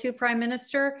be able to, Prime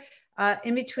Minister.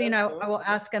 In between, I will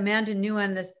ask Amanda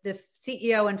Nguyen, the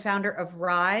CEO and founder of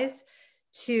RISE,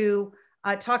 to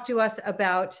talk to us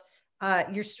about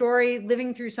your story,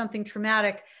 living through something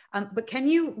traumatic. But can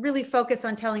you really focus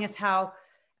on telling us how,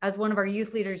 as one of our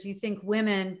youth leaders, you think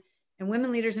women, and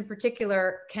women leaders in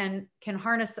particular, can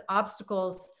harness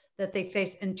obstacles that they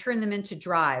face and turn them into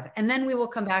drive? And then we will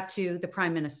come back to the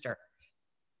Prime Minister.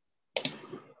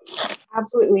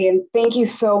 Absolutely, and thank you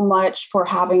so much for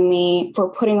having me, for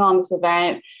putting on this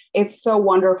event. It's so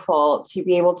wonderful to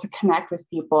be able to connect with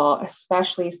people,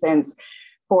 especially since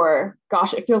for,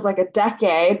 gosh, it feels like a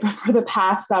decade, but for the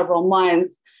past several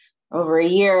months, over a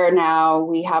year now,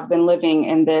 we have been living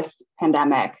in this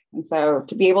pandemic. And so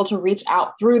to be able to reach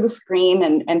out through the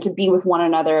screen and to be with one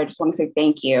another, I just want to say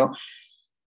thank you.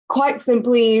 Quite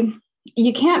simply,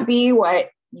 you can't be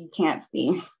what you can't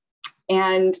see.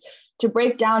 And to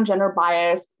break down gender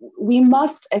bias, we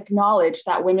must acknowledge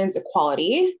that women's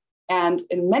equality, and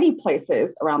in many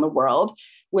places around the world,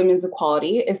 women's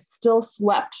equality is still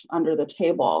swept under the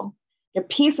table.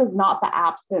 Peace is not the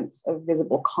absence of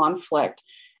visible conflict.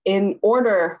 In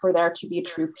order for there to be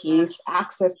true peace,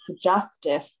 access to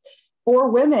justice for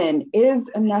women is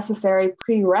a necessary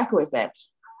prerequisite.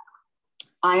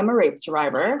 I am a rape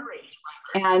survivor,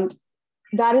 and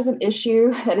that is an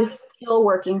issue that is still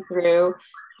working through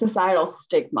societal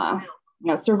stigma.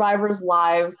 Survivors'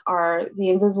 lives are the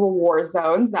invisible war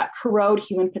zones that corrode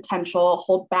human potential,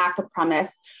 hold back the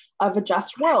premise of a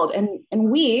just world. And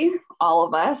we, all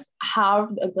of us,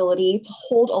 have the ability to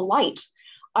hold a light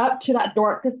up to that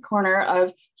darkest corner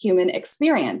of human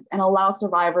experience and allow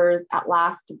survivors at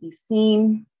last to be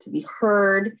seen, to be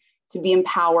heard, to be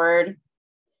empowered.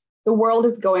 The world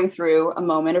is going through a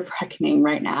moment of reckoning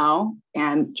right now.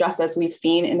 And just as we've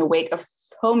seen in the wake of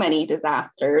so many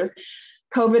disasters,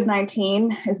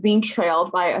 COVID-19 is being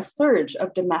trailed by a surge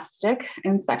of domestic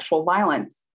and sexual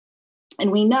violence.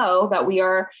 And we know that we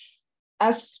are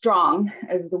as strong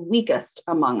as the weakest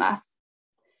among us.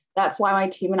 That's why my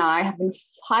team and I have been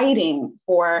fighting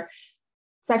for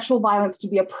sexual violence to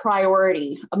be a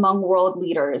priority among world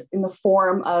leaders in the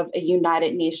form of a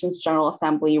United Nations General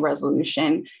Assembly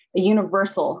resolution, a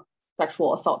universal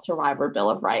sexual assault survivor Bill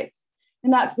of Rights.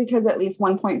 And that's because at least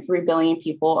 1.3 billion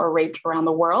people are raped around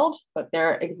the world, but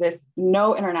there exists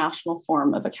no international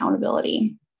form of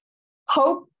accountability.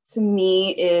 Hope, to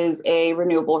me, is a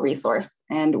renewable resource,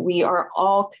 and we are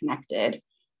all connected.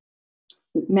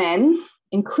 Men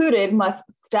included must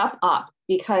step up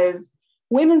because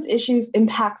women's issues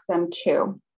impacts them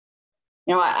too.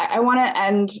 I want to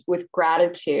end with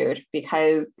gratitude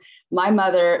because my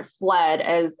mother fled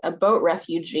as a boat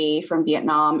refugee from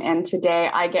Vietnam, and today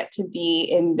I get to be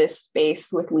in this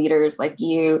space with leaders like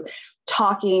you,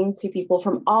 talking to people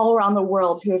from all around the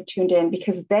world who have tuned in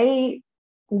because they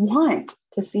want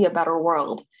to see a better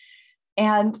world.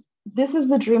 And this is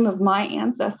the dream of my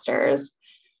ancestors.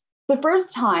 The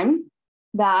first time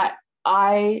that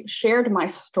I shared my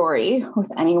story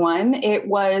with anyone, it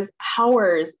was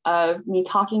hours of me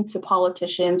talking to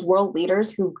politicians, world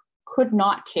leaders who could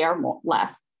not care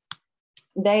less.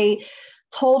 They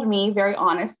told me very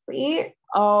honestly,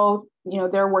 oh, you know,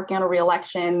 they're working on a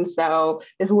re-election, so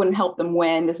this wouldn't help them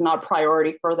win. This is not a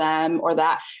priority for them, or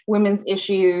that women's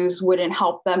issues wouldn't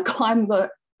help them climb the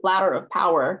ladder of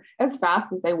power as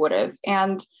fast as they would have.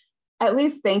 And at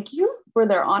least thank you for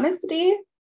their honesty.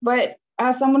 But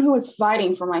as someone who was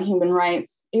fighting for my human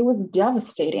rights, it was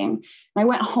devastating. I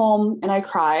went home and I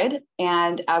cried.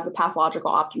 And as a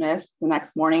pathological optimist, the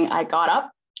next morning I got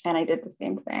up and I did the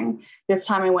same thing. This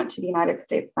time I went to the United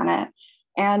States Senate.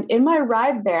 And in my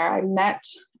ride there, I met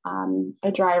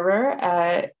a driver,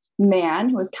 a man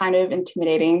who was kind of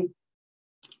intimidating.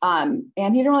 And he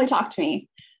didn't really talk to me.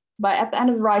 But at the end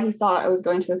of the ride, he saw I was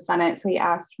going to the Senate. So he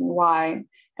asked me why.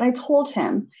 And I told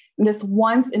him, and this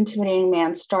once intimidating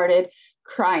man started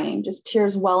crying, just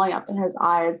tears welling up in his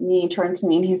eyes. And he turned to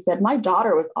me and he said, my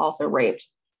daughter was also raped.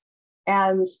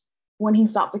 And when he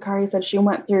stopped the car, he said, she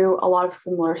went through a lot of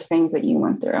similar things that you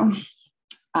went through.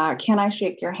 Can I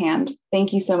shake your hand?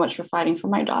 Thank you so much for fighting for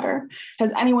my daughter.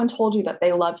 Has anyone told you that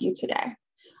they love you today?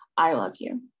 I love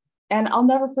you. And I'll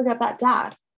never forget that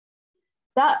dad.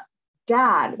 That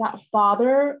dad, that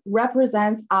father,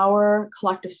 represents our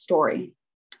collective story.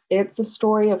 It's a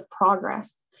story of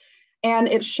progress. And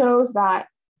it shows that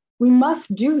we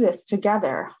must do this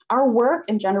together. Our work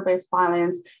in gender-based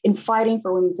violence, in fighting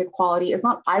for women's equality, is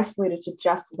not isolated to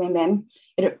just women.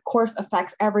 It, of course,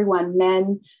 affects everyone: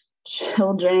 men,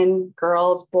 children,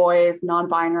 girls, boys,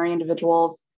 non-binary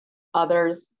individuals,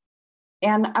 others.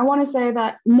 And I want to say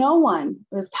that no one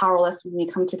is powerless when we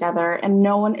come together, and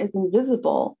no one is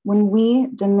invisible when we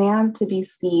demand to be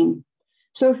seen.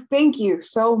 So thank you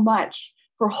so much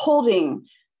for holding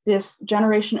this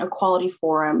Generation Equality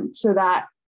Forum so that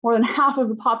more than half of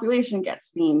the population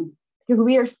gets seen, because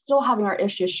we are still having our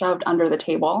issues shoved under the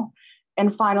table.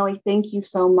 And finally, thank you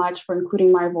so much for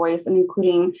including my voice and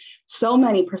including so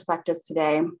many perspectives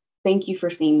today. Thank you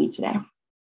for seeing me today.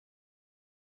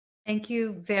 Thank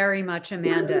you very much,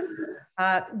 Amanda.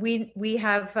 We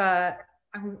have,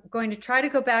 I'm going to try to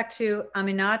go back to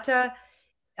Aminata,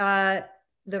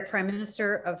 the Prime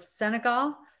Minister of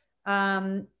Senegal.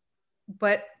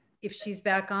 But if she's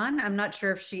back on, I'm not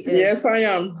sure if she is. Yes, I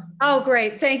am. Oh,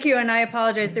 great. Thank you. And I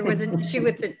apologize. There was an issue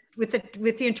with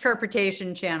the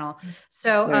interpretation channel.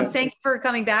 So thank you for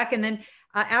coming back. And then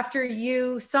after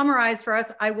you summarize for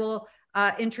us, I will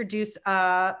introduce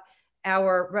our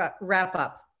wrap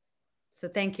up. So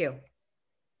thank you.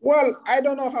 Well, I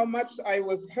don't know how much I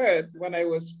was heard when I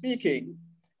was speaking,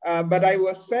 but I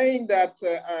was saying that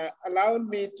allowed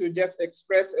me to just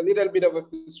express a little bit of a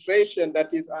frustration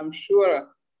that is, I'm sure,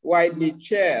 widely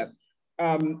shared.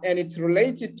 And it's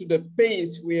related to the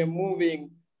pace we are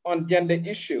moving on gender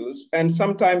issues. And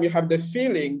sometimes you have the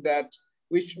feeling that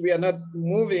we are not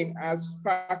moving as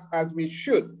fast as we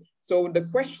should. So the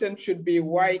question should be,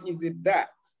 why is it that?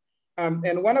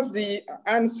 And one of the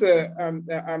answers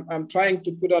I'm trying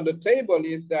to put on the table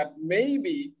is that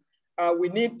maybe we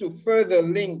need to further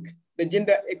link the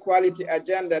gender equality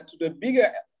agenda to the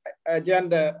bigger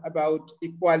agenda about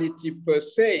equality per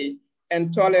se,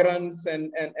 and tolerance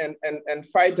and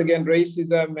fight against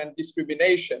racism and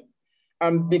discrimination.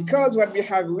 Because what we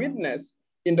have witnessed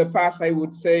in the past, I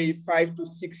would say 5 to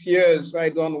 6 years, I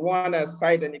don't want to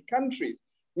cite any country,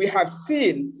 we have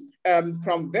seen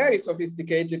from very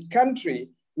sophisticated country,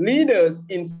 leaders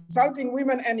insulting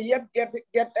women and yet get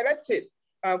elected.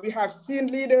 We have seen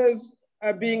leaders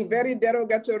being very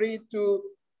derogatory to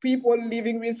people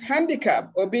living with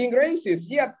handicap or being racist,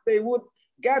 yet they would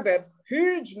gather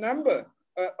huge number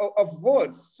of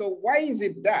votes. So why is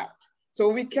it that? So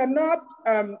we cannot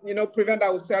prevent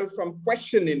ourselves from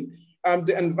questioning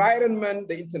the environment,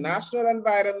 the international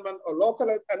environment or local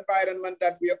environment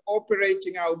that we are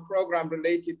operating our program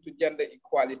related to gender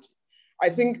equality. I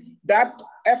think that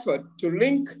effort to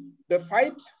link the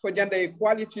fight for gender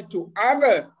equality to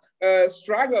other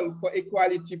struggle for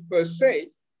equality per se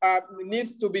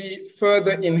needs to be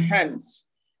further enhanced.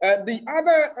 The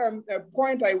other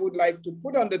point I would like to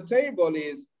put on the table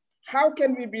is, how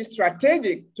can we be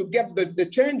strategic to get the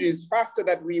changes faster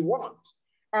that we want?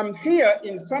 Here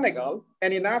in Senegal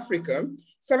and in Africa,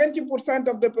 70%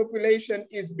 of the population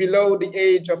is below the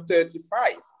age of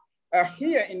 35.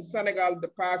 Here in Senegal, the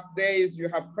past days, you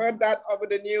have heard that over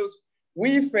the news,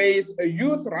 we face a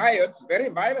youth riot, very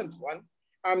violent one,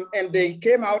 and they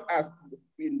came out as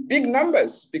in big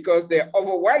numbers because they're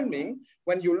overwhelming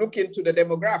when you look into the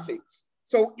demographics.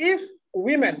 So if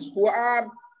women who are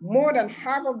more than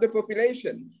half of the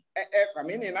population, I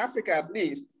mean in Africa at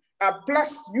least,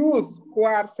 plus youth who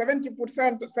are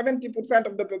 70%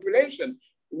 of the population,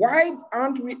 why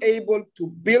aren't we able to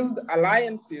build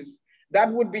alliances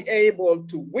that would be able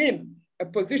to win a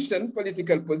position,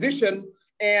 political position,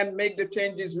 and make the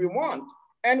changes we want.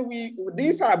 And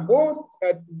these are both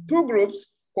two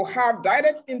groups who have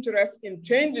direct interest in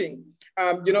changing,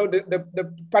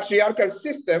 the patriarchal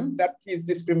system that is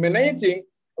discriminating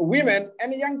women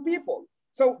and young people.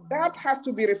 So that has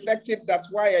to be reflected.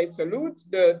 That's why I salute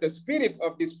the spirit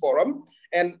of this forum.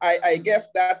 And I guess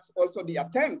that's also the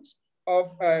attempt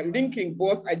of linking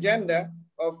both agenda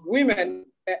of women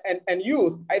and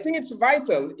youth. I think it's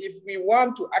vital if we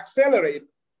want to accelerate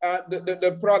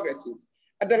the progresses.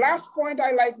 And the last point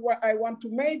I want to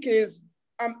make is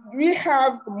we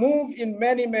have moved in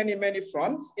many, many, many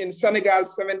fronts. In Senegal,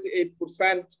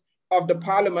 78% of the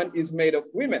parliament is made of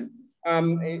women.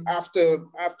 After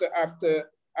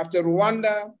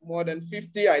Rwanda, more than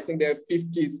 50, I think there are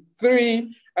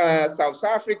 53, South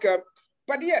Africa.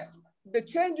 But yet, the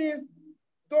changes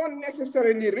don't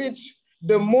necessarily reach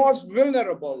the most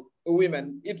vulnerable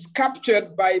women. It's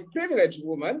captured by privileged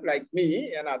women like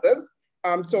me and others.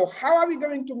 So how are we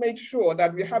going to make sure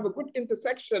that we have a good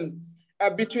intersection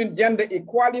between gender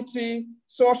equality,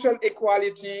 social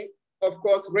equality, of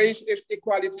course, race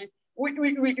equality?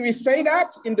 We say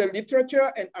that in the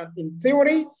literature and in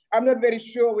theory. I'm not very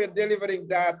sure we're delivering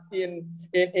that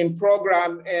in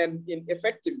program and in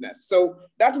effectiveness. So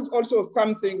that is also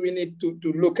something we need to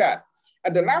look at.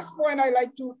 And the last point I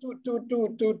like to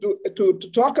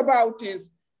talk about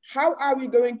is how are we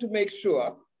going to make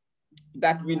sure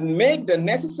that we make the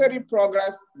necessary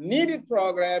progress, needed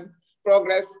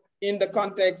progress in the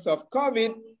context of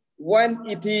COVID when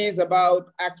it is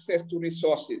about access to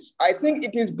resources. I think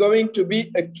it is going to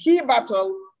be a key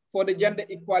battle for the gender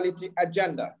equality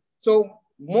agenda. So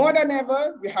more than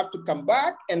ever, we have to come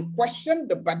back and question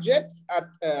the budgets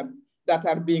that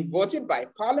are being voted by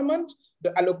Parliament,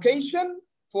 the allocation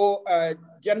for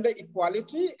gender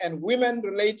equality and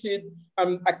women-related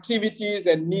activities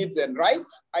and needs and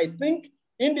rights. I think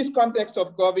in this context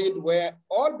of COVID, where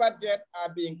all budgets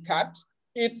are being cut,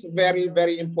 it's very,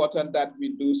 very important that we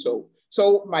do so.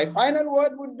 So my final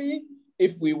word would be,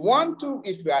 if we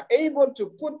are able to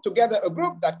put together a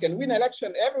group that can win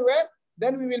election everywhere,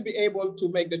 then we will be able to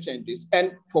make the changes.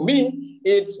 And for me,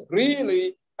 it's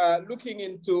really looking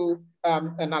into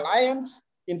an alliance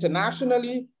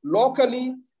internationally,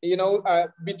 locally,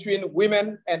 between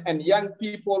women and young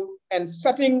people, and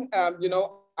setting,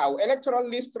 our electoral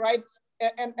list right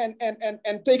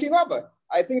and taking over.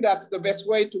 I think that's the best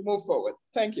way to move forward.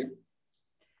 Thank you.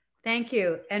 Thank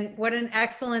you. And what an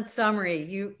excellent summary.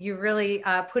 You really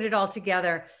put it all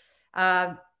together.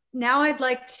 Now I'd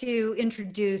like to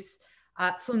introduce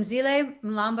Phumzile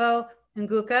Mlambo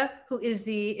Nguka, who is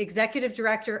the Executive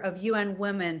Director of UN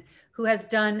Women, who has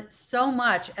done so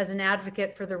much as an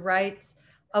advocate for the rights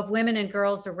of women and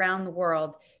girls around the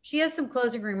world. She has some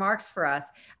closing remarks for us.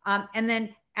 And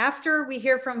then after we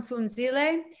hear from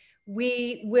Phumzile,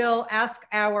 we will ask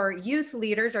our youth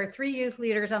leaders, our three youth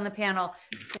leaders on the panel,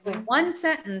 for one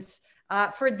sentence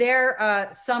for their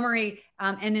summary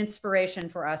and inspiration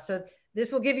for us. So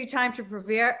this will give you time to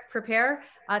prepare.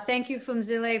 Thank you,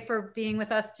 Phumzile, for being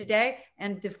with us today,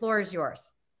 and the floor is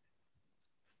yours.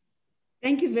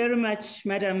 Thank you very much,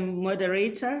 Madam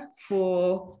Moderator,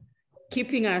 for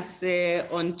keeping us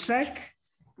on track.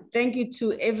 Thank you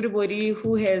to everybody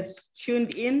who has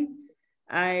tuned in.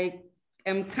 I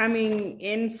am coming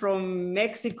in from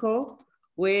Mexico,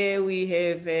 where we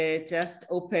have just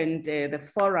opened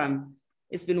the forum.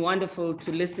 It's been wonderful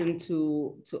to listen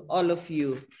to all of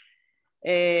you.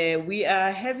 We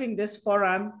are having this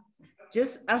forum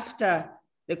just after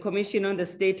the Commission on the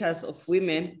Status of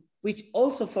Women, which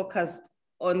also focused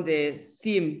on the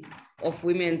theme of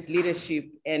women's leadership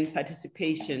and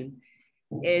participation.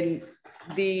 And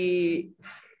the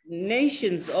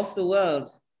nations of the world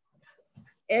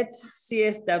at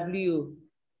CSW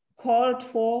called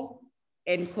for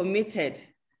and committed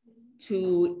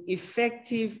to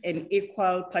effective and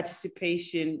equal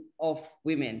participation of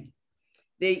women.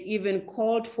 They even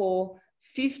called for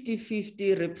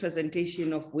 50-50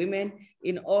 representation of women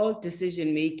in all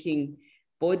decision-making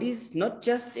bodies, not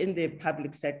just in the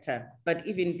public sector, but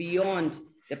even beyond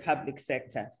the public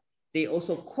sector. They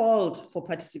also called for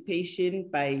participation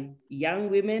by young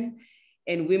women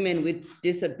and women with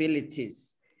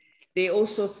disabilities. They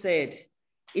also said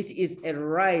it is a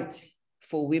right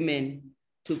for women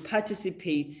to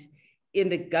participate in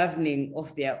the governing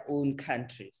of their own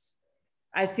countries.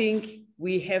 I think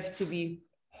we have to be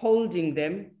holding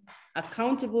them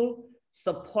accountable,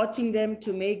 supporting them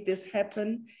to make this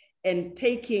happen, and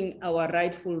taking our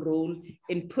rightful role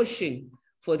in pushing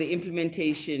for the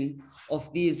implementation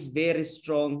of these very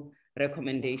strong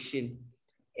recommendations.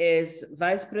 As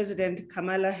Vice President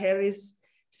Kamala Harris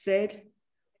said,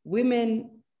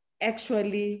 women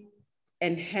actually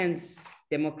enhance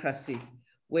democracy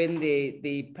when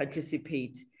they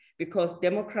participate, because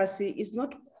democracy is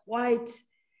not quite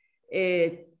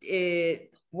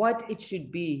what it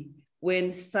should be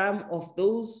when some of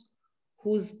those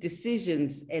whose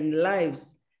decisions and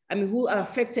lives, who are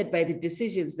affected by the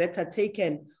decisions that are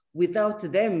taken without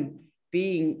them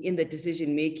being in the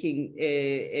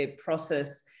decision-making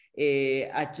process,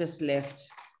 are just left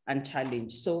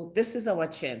unchallenged. So this is our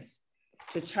chance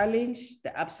to challenge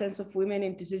the absence of women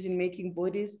in decision-making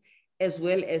bodies, as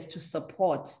well as to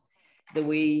support the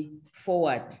way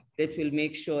forward that will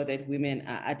make sure that women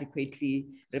are adequately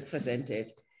represented.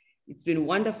 It's been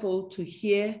wonderful to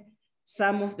hear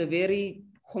some of the very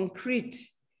concrete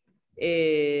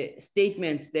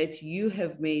statements that you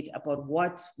have made about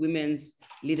what women's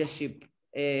leadership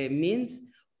means,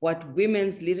 what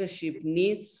women's leadership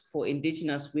needs for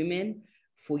Indigenous women,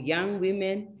 for young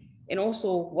women, and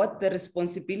also what the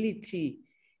responsibility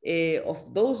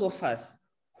of those of us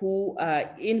who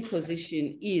are in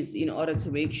position is, in order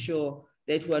to make sure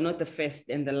that we are not the first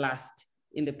and the last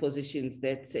in the positions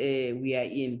that we are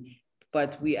in,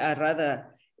 but we are rather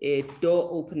door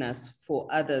openers for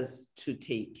others to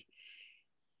take.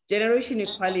 Generation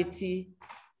equality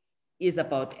is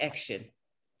about action.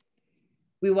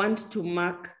 We want to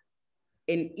mark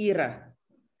an era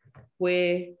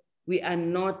where we are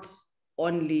not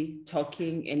only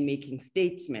talking and making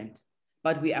statements,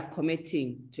 but we are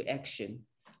committing to action.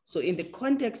 So in the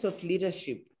context of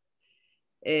leadership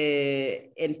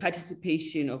and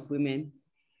participation of women,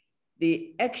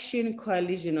 the Action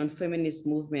Coalition on Feminist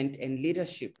Movement and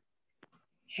Leadership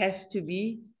has to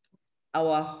be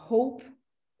our hope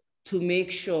to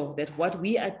make sure that what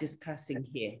we are discussing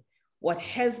here, what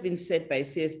has been said by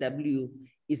CSW,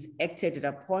 is acted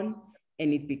upon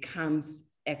and it becomes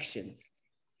actions.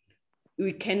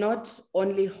 We cannot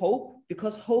only hope,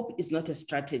 because hope is not a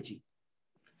strategy.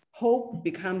 Hope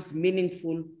becomes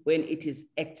meaningful when it is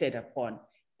acted upon,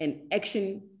 and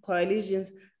action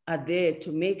coalitions are there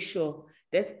to make sure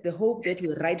that the hope that we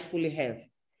rightfully have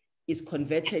is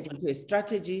converted into a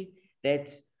strategy that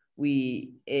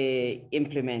we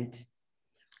implement.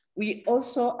 We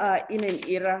also are in an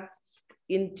era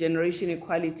in generation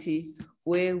equality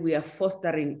where we are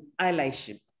fostering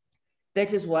allyship.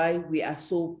 That is why we are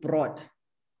so broad.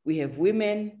 We have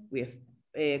women, we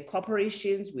have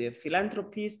corporations, we have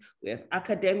philanthropies, we have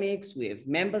academics, we have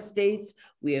member states,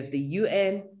 we have the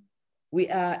UN. We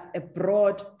are a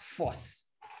broad force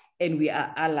and we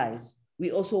are allies.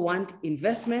 We also want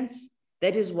investments.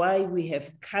 That is why we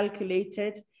have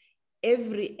calculated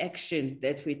every action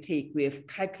that we take. We have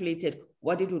calculated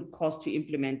what it would cost to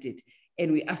implement it.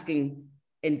 And we're asking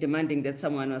and demanding that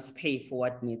someone else pay for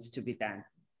what needs to be done.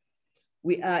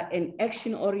 We are an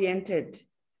action-oriented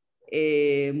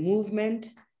movement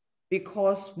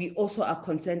because we also are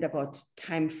concerned about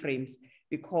timeframes,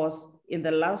 because in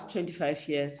the last 25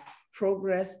 years,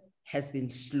 progress has been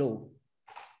slow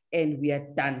and we are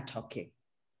done talking.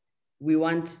 We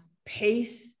want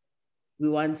pace, we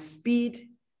want speed,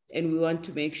 and we want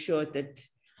to make sure that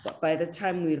by the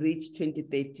time we reach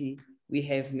 2030, we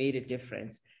have made a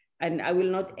difference. And I will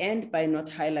not end by not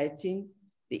highlighting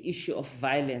the issue of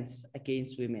violence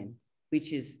against women,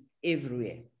 which is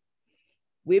everywhere.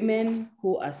 Women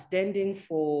who are standing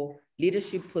for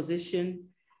leadership position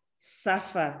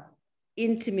suffer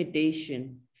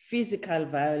intimidation, physical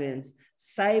violence,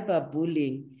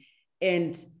 cyberbullying,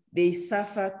 and they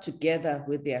suffer together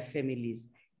with their families.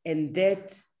 And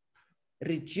that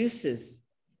reduces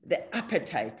the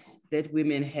appetite that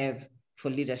women have for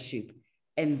leadership,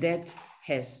 and that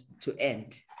has to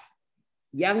end.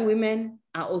 Young women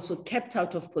are also kept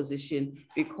out of position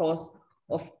because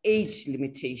of age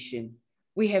limitation.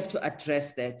 We have to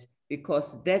address that,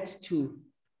 because that too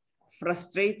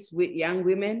frustrates young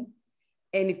women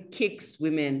and it kicks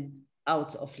women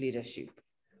out of leadership.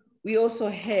 We also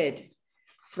heard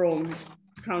from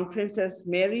Crown Princess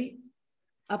Mary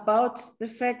about the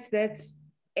fact that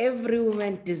every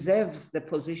woman deserves the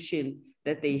position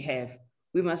that they have.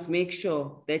 We must make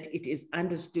sure that it is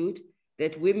understood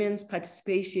that women's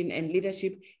participation and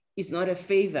leadership is not a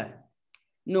favor,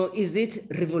 nor is it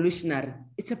revolutionary.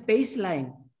 It's a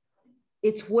baseline.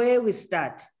 It's where we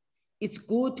start. It's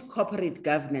good corporate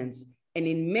governance. And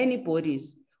in many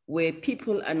bodies where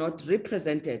people are not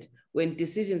represented, when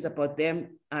decisions about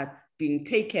them are being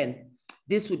taken,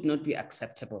 this would not be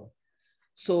acceptable.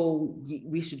 So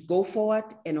we should go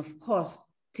forward and of course,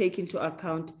 take into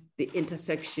account the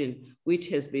intersection, which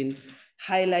has been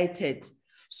highlighted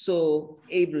so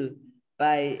able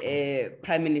by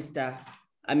Prime Minister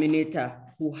Amina,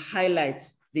 who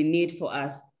highlights the need for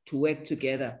us to work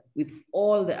together with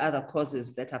all the other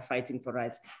causes that are fighting for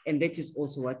rights. And that is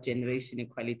also what Generation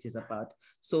Equality is about.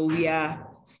 So we are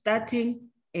starting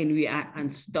and we are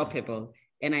unstoppable.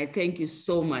 And I thank you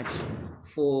so much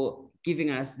for giving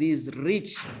us these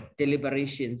rich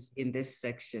deliberations in this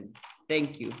section.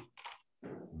 Thank you.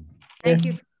 Thank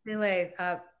you, Christy.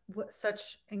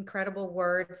 Such incredible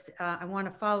words. I want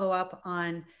to follow up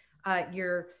on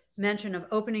your mention of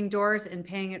opening doors and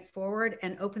paying it forward,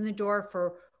 and open the door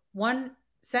for one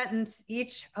sentence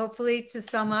each, hopefully, to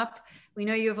sum up. We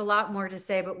know you have a lot more to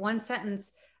say, but one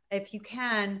sentence, if you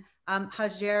can,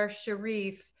 Hajer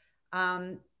Sharif,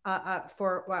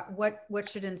 for what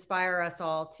should inspire us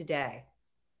all today?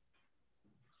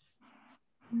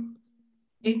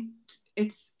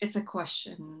 It's a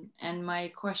question, and my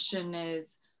question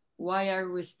is, why are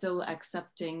we still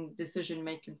accepting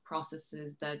decision-making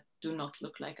processes that do not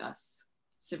look like us?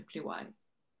 Simply why?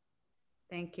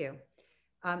 Thank you.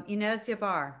 Inez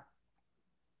Yabar.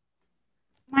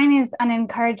 Mine is an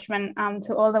encouragement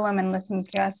to all the women listening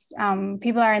to us.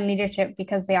 People are in leadership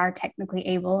because they are technically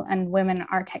able, and women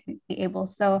are technically able.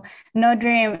 So no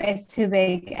dream is too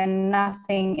big and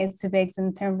nothing is too big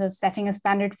in terms of setting a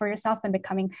standard for yourself and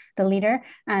becoming the leader.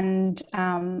 And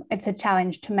it's a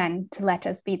challenge to men to let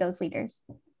us be those leaders.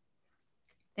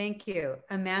 Thank you.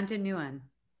 Amanda Nguyen.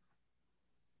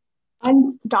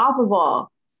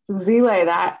 Unstoppable.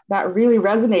 Zile, that really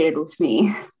resonated with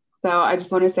me. So I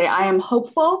just want to say I am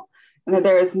hopeful and that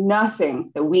there is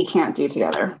nothing that we can't do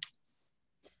together.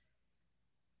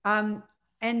 And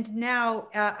now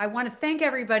I want to thank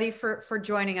everybody for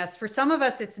joining us. For some of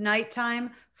us, it's nighttime.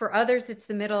 For others, it's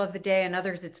the middle of the day, and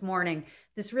others, it's morning.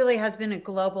 This really has been a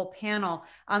global panel.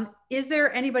 Is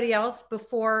there anybody else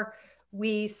before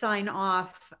we sign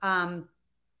off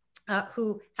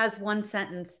who has one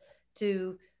sentence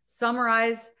to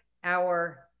summarize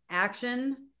our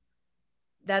action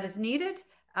that is needed,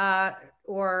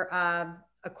 or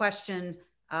a question,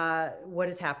 what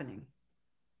is happening?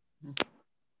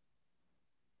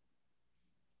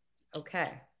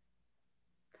 Okay.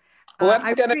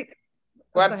 What's gonna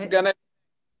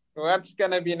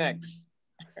be next?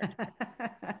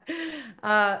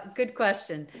 Good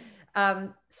question.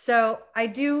 So I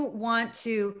do want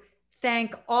to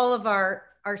thank all of our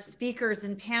speakers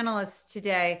and panelists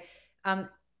today.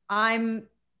 I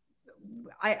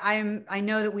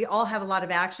know that we all have a lot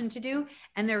of action to do,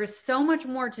 and there is so much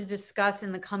more to discuss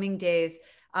in the coming days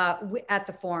at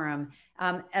the forum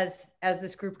as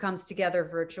this group comes together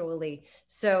virtually.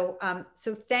 So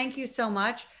thank you so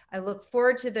much. I look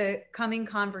forward to the coming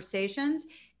conversations,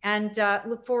 and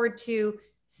look forward to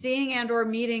seeing and/or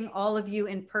meeting all of you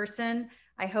in person.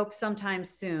 I hope sometime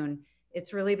soon.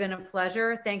 It's really been a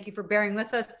pleasure. Thank you for bearing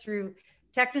with us through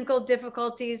technical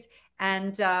difficulties.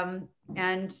 And I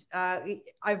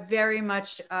very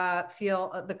much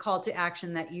feel the call to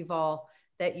action that you've all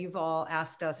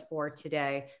asked us for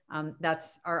today.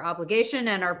 That's our obligation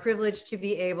and our privilege to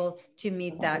be able to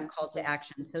meet that call to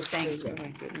action. So thank you. Oh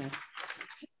my goodness.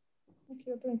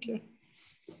 Thank you.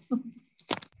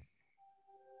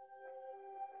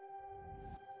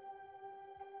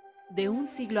 De un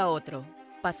siglo a otro,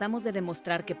 pasamos de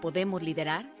demostrar que podemos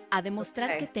liderar a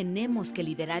demostrar que tenemos que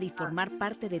liderar y formar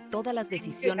parte de todas las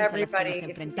decisiones a las que nos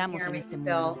enfrentamos en este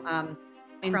mundo.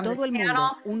 En todo el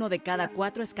mundo, 1 de cada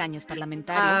 4 escaños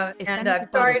parlamentarios están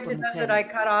ocupados por mujeres.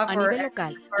 A nivel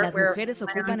local, las mujeres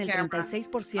ocupan el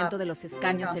 36% de los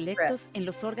escaños electos en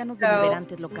los órganos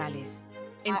deliberantes locales.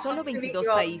 En solo 22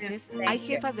 países hay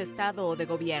jefas de Estado o de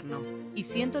Gobierno, y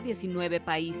 119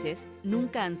 países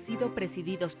nunca han sido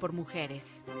presididos por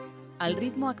mujeres. Al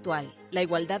ritmo actual, la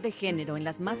igualdad de género en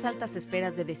las más altas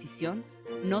esferas de decisión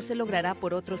no se logrará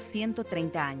por otros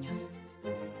 130 años.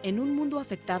 En un mundo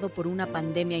afectado por una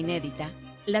pandemia inédita,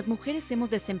 las mujeres hemos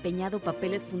desempeñado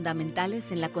papeles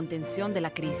fundamentales en la contención de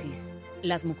la crisis.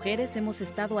 Las mujeres hemos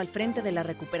estado al frente de la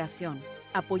recuperación,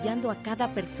 apoyando a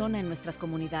cada persona en nuestras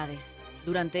comunidades.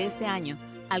 Durante este año,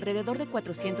 alrededor de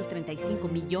 435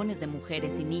 millones de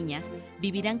mujeres y niñas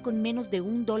vivirán con menos de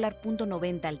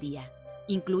 $1.90 al día,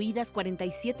 incluidas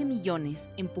 47 millones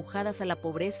empujadas a la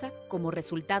pobreza como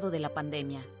resultado de la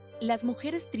pandemia. Las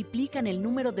mujeres triplican el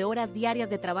número de horas diarias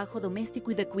de trabajo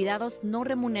doméstico y de cuidados no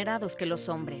remunerados que los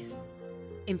hombres.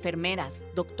 Enfermeras,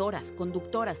 doctoras,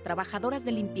 conductoras, trabajadoras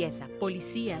de limpieza,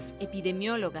 policías,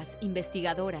 epidemiólogas,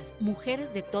 investigadoras,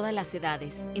 mujeres de todas las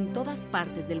edades, en todas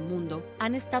partes del mundo,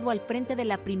 han estado al frente de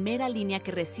la primera línea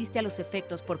que resiste a los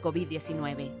efectos por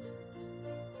COVID-19.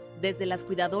 Desde las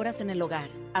cuidadoras en el hogar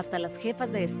hasta las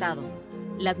jefas de Estado,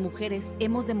 las mujeres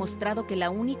hemos demostrado que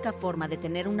la única forma de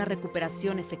tener una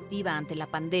recuperación efectiva ante la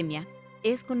pandemia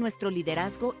es con nuestro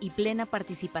liderazgo y plena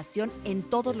participación en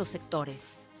todos los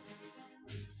sectores.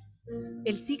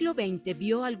 El siglo XX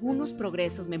vio algunos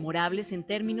progresos memorables en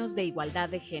términos de igualdad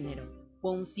de género.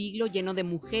 Fue un siglo lleno de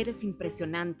mujeres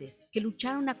impresionantes que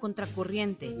lucharon a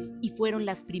contracorriente y fueron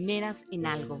las primeras en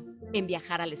algo, en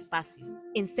viajar al espacio,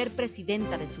 en ser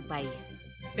presidenta de su país.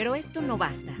 Pero esto no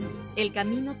basta. El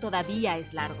camino todavía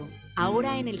es largo.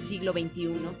 Ahora, en el siglo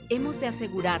XXI, hemos de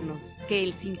asegurarnos que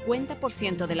el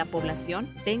 50% de la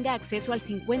población tenga acceso al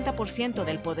 50%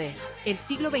 del poder. El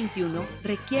siglo XXI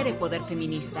requiere poder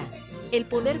feminista. El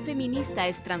poder feminista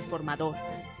es transformador.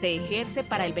 Se ejerce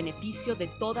para el beneficio de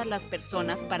todas las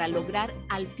personas para lograr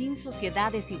al fin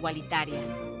sociedades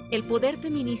igualitarias. El poder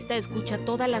feminista escucha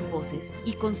todas las voces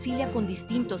y concilia con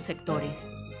distintos sectores.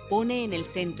 Pone en el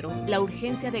centro la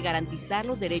urgencia de garantizar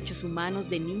los derechos humanos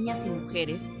de niñas y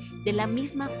mujeres de la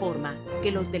misma forma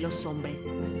que los de los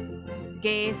hombres.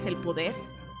 ¿Qué es el poder?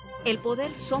 El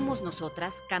poder somos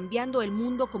nosotras, cambiando el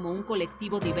mundo como un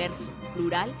colectivo diverso,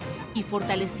 plural y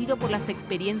fortalecido por las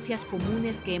experiencias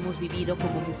comunes que hemos vivido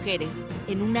como mujeres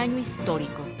en un año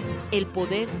histórico. El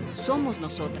poder somos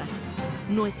nosotras.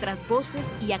 Nuestras voces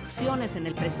y acciones en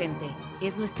el presente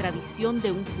es nuestra visión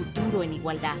de un futuro en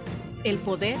igualdad. El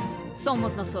poder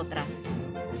somos nosotras.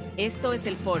 Esto es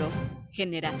el Foro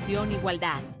Generación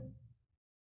Igualdad.